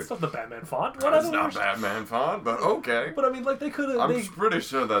that movie. It's not the Batman font. It's not Batman font, but okay. But I mean, like, they could have... I'm pretty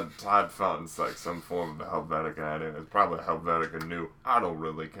sure that Tide font's like some form of Helvetica in it. It's probably Helvetica New. I don't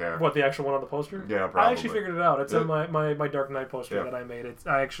really care. What, the actual one on the poster? Yeah, probably. I actually figured it out. It's in my Dark Knight poster that I made.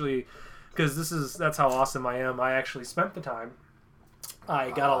 I actually, because that's how awesome I am. I actually spent the time.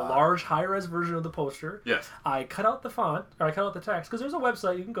 I got a large high-res version of the poster. Yes. I cut out the font, or I cut out the text, because there's a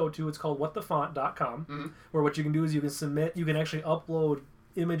website you can go to. It's called whatthefont.com, where what you can do is you can actually upload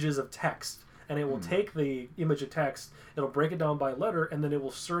images of text, and it will take the image of text, it'll break it down by letter, and then it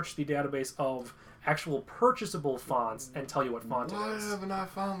will search the database of actual purchasable fonts and tell you what font it is. Why haven't I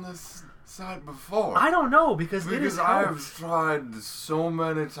found this site before? I don't know, because I have tried so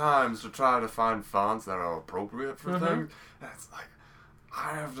many times to try to find fonts that are appropriate for things. And it's like,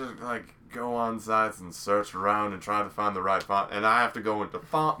 I have to, like, go on sites and search around and try to find the right font, and I have to go into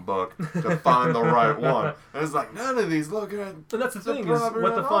Font Book to find the right one. And it's like, none of these look at. And that's the thing, is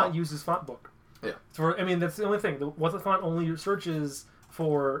What the Font uses Font Book. Yeah. That's the only thing. What the Font only searches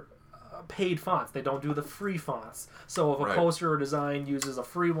for paid fonts. They don't do the free fonts. So if a poster or design uses a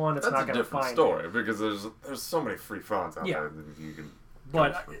free one, it's not going to find it. That's a different story, because there's so many free fonts out there that you can.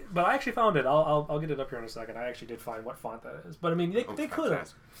 But I actually found it. I'll get it up here in a second. I actually did find what font that is. But I mean, they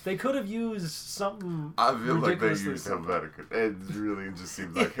could have used something. I feel like they used Helvetica. It really just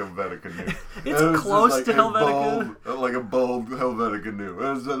seems like Helvetica New. It's close to Helvetica. Like a bold Helvetica New.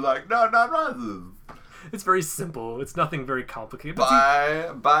 It's just like, no, not roses. It's very simple. It's nothing very complicated. Buy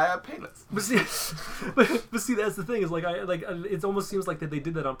a payless. But see, that's the thing. Is it almost seems like that they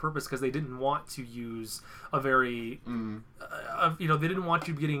did that on purpose, because they didn't want to use a very, they didn't want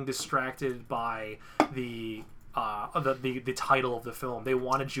you getting distracted by the title of the film. They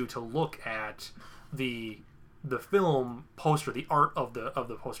wanted you to look at the film poster, the art of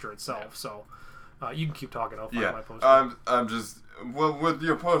the poster itself. Yeah. So you can keep talking. I'll find my poster. I'm just. Well, with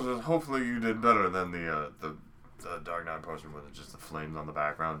your posters, hopefully you did better than the Dark Knight poster with just the flames on the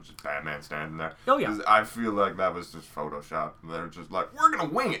background, just Batman standing there. Oh, yeah. 'Cause I feel like that was just Photoshop. They're just like, we're going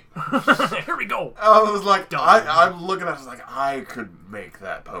to wing it. Here we go. I was like, I'm looking at it, like, I could make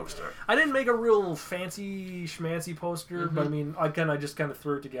that poster. I didn't make a real fancy schmancy poster, but I mean, I just kind of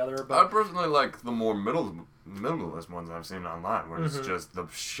threw it together. But I personally like the more minimalist ones I've seen online, where it's just the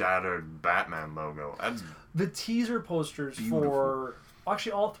shattered Batman logo. The teaser posters for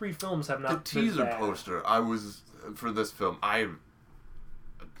actually all three films have not. The teaser poster for this film I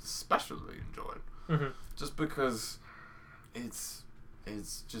especially enjoyed, just because it's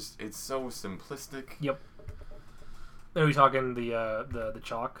so simplistic. Yep. Are we talking the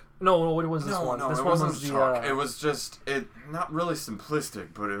chalk? No, what was this one? No, this it one wasn't was chalk. It was just not really simplistic,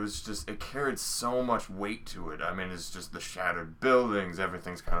 but it carried so much weight to it. I mean, it's just the shattered buildings,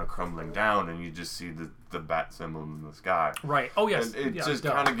 everything's kind of crumbling down, and you just see the bat symbol in the sky. Right. Oh yes. And it just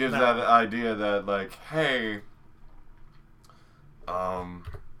kind of gives that idea that like, hey,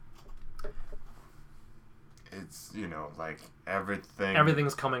 it's, you know, like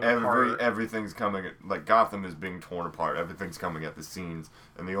everything's coming apart. Everything's coming, like Gotham is being torn apart. Everything's coming at the seams,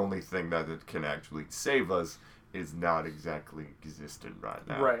 and the only thing that it can actually save us is not exactly existent right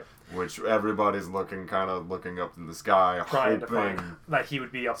now. Right. Which everybody's looking up in the sky, trying hoping to find that he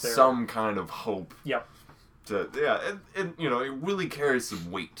would be up there. Some kind of hope. Yep. It you know, it really carries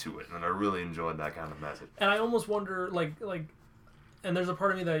some weight to it, and I really enjoyed that kind of message. And I almost wonder, like. And there's a part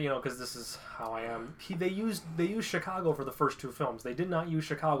of me that, you know, because this is how I am. They used Chicago for the first two films. They did not use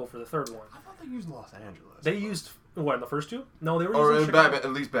Chicago for the third one. I thought they used Los Angeles. They used what in the first two? No, they were using Chicago.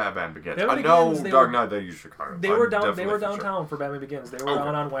 At least Batman Begins. I know Dark Knight they used Chicago. They were downtown for Batman Begins. They were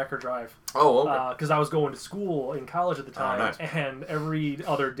down on Wacker Drive. Oh, okay. Because I was going to school in college at the time, nice. And every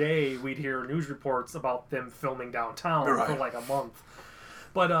other day we'd hear news reports about them filming downtown for like a month.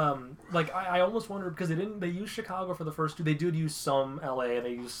 But like I almost wondered because they used Chicago for the first two. They did use some L.A.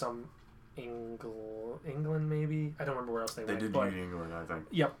 They used some England maybe. I don't remember where else they went. They did use England, I think.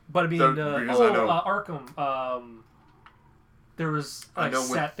 Yep, but I mean, Arkham. There was a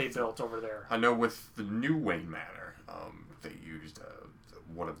set they built over there. I know with the new Wayne Manor, they used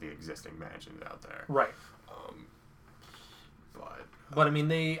one of the existing mansions out there. Right. But I mean,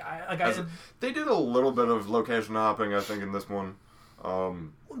 they did a little bit of location hopping, I think, in this one.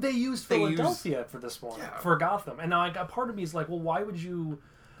 They used Philadelphia for this one, for Gotham, and now a part of me is like, well, why would you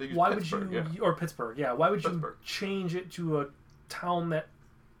or Pittsburgh? Yeah, why would you change it to a town that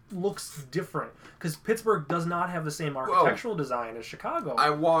looks different? Because Pittsburgh does not have the same architectural design as Chicago. I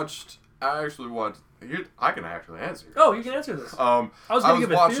actually watched. I can actually answer. Oh, you can answer this. I was going to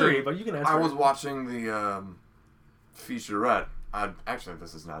give a theory, but you can answer. I was watching the featurette. Actually,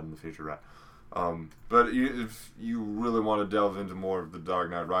 this is not in the featurette. But if you really want to delve into more of the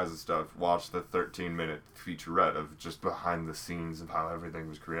Dark Knight Rises stuff, watch the 13-minute featurette of just behind the scenes of how everything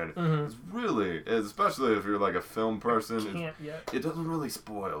was created. Mm-hmm. It's really, especially if you're like a film person, it doesn't really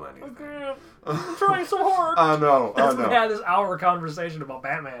spoil anything. Okay. I'm trying so hard. I know. We had this hour conversation about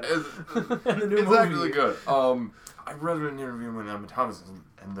Batman and the new movie. It's actually good. I read an interview with Emma Thomas,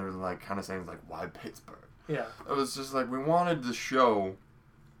 and they're like kind of saying like, why Pittsburgh? Yeah. It was just like we wanted to show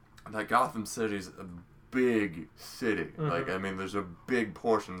that Gotham City's a big city. Mm-hmm. Like, I mean, there's a big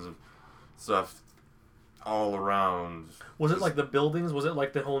portions of stuff all around. Was it like the buildings? Was it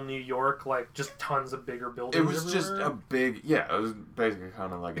like the whole New York, like just tons of bigger buildings? It was everywhere? Just a big, it was basically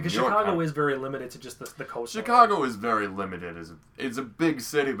kind of like because New York Chicago is very limited to just the coast. Chicago is very limited. It's a big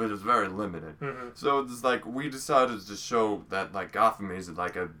city, but it's very limited. Mm-hmm. So it's like we decided to show that like Gotham is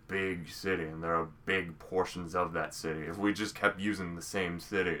like a big city, and there are big portions of that city. If we just kept using the same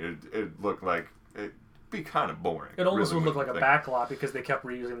city, it looked like it. Be kind of boring. It almost would look like a backlot because they kept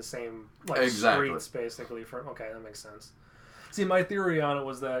reusing the same streets basically. Okay, that makes sense. See, my theory on it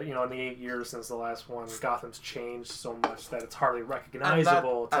was that, you know, in the 8 years since the last one, Gotham's changed so much that it's hardly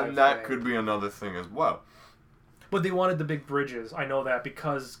recognizable. And that could be another thing as well. But they wanted the big bridges. I know that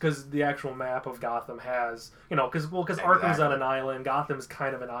because the actual map of Gotham has, you know, because Arkham's on an island. Gotham's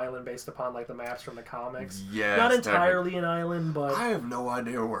kind of an island based upon like the maps from the comics. Yes, not entirely an island, but I have no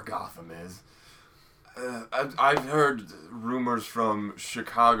idea where Gotham is. I've heard rumors from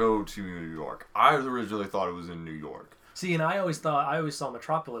Chicago to New York. I originally thought it was in New York. See, and I always saw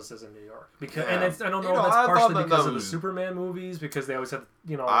Metropolis as in New York because, and I don't know if that's partially because of the Superman movies because they always have,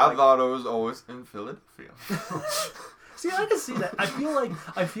 you know. I thought it was always in Philadelphia. See, I can see that. I feel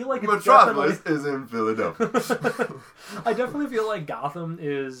like it's Metropolis is in Philadelphia. I definitely feel like Gotham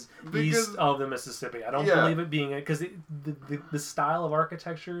is east of the Mississippi. I don't believe it being because the style of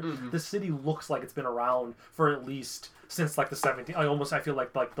architecture, the city looks like it's been around for at least since like the 17. I feel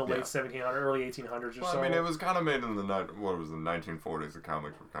like the late 1700s, early 1800s or so. I mean, it was kind of made in the 1940s. The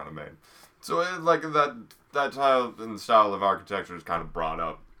comics were kind of made, so that style of architecture is kind of brought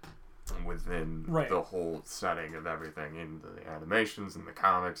up within the whole setting of everything in the animations and the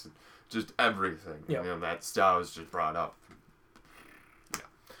comics and just everything. Yep. You know, that style is just brought up. Yeah.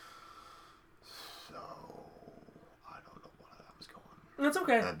 So I don't know where that was going. It's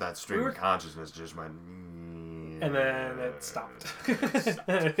okay. That stream of consciousness just went and then it stopped.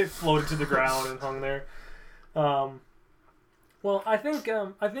 It floated to the ground and hung there. Well, I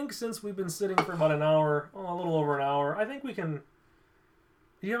think since we've been sitting for about an hour, a little over an hour, I think we can.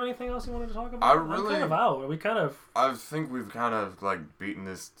 Do you have anything else you wanted to talk about? I'm kind of out. I think we've kind of like beaten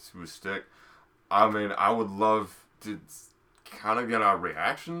this to a stick. I mean, I would love to kind of get our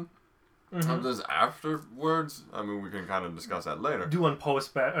reaction of this afterwards. I mean, we can kind of discuss that later. Do one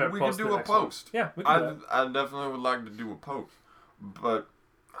post. We can do a post. Yeah, we can do that. I definitely would like to do a post, but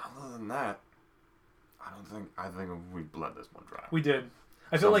other than that, I think we bled this one dry. We did.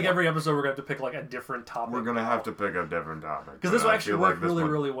 I feel like every episode we're going to have to pick like a different topic. We're going to have to pick a different topic. Because this actually worked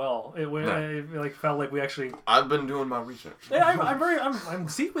really well. I felt like we actually... I've been doing my research. Yeah,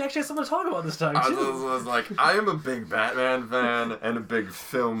 see, we actually had something to talk about this time, too. I was like, I am a big Batman fan and a big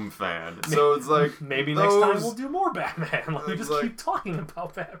film fan. So it's like... Maybe next time we'll do more Batman. Like, we just keep talking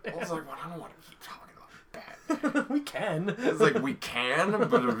about Batman. I was like, well, I don't want to keep talking about Batman. We can. It's like, we can,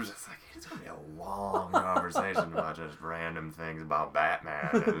 but it was just like, it's going to be a long conversation about just random things about Batman.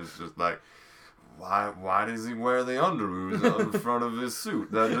 And it's just like, why does he wear the underoos on the front of his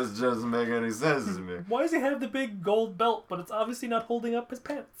suit? That just doesn't make any sense to me. Why does he have the big gold belt, but it's obviously not holding up his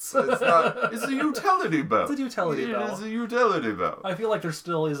pants? It's a utility belt. It's a utility belt. It is a utility belt. I feel like there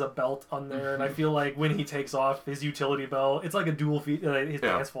still is a belt on there, and I feel like when he takes off his utility belt, it's like a dual feet. His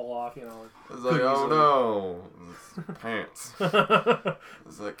pants fall off, you know. It's like, oh no, it's pants.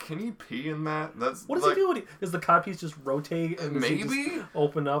 It's like, can he pee in that? What does he do? Does the codpiece just rotate and maybe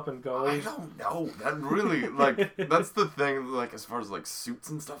open up and go? I don't know. That really, like, that's the thing, like, as far as, like, suits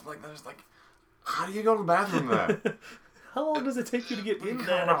and stuff like that, it's like, how do you go to the bathroom then? How long does it take you to get in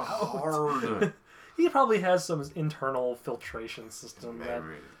that? Hard. He probably has some internal filtration system.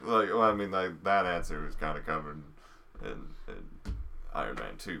 Maybe. I mean, that answer was kind of covered in Iron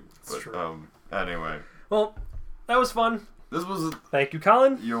Man 2. But, true. Anyway. Well, that was fun. Thank you,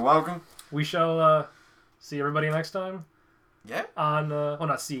 Colin. You're welcome. We shall see everybody next time. Yeah.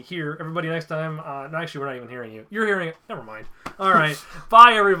 Hear everybody next time. No, actually, we're not even hearing you. You're hearing it. Never mind. All right.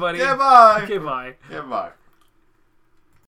 Bye, everybody. Yeah, bye. Okay, bye. Yeah, bye.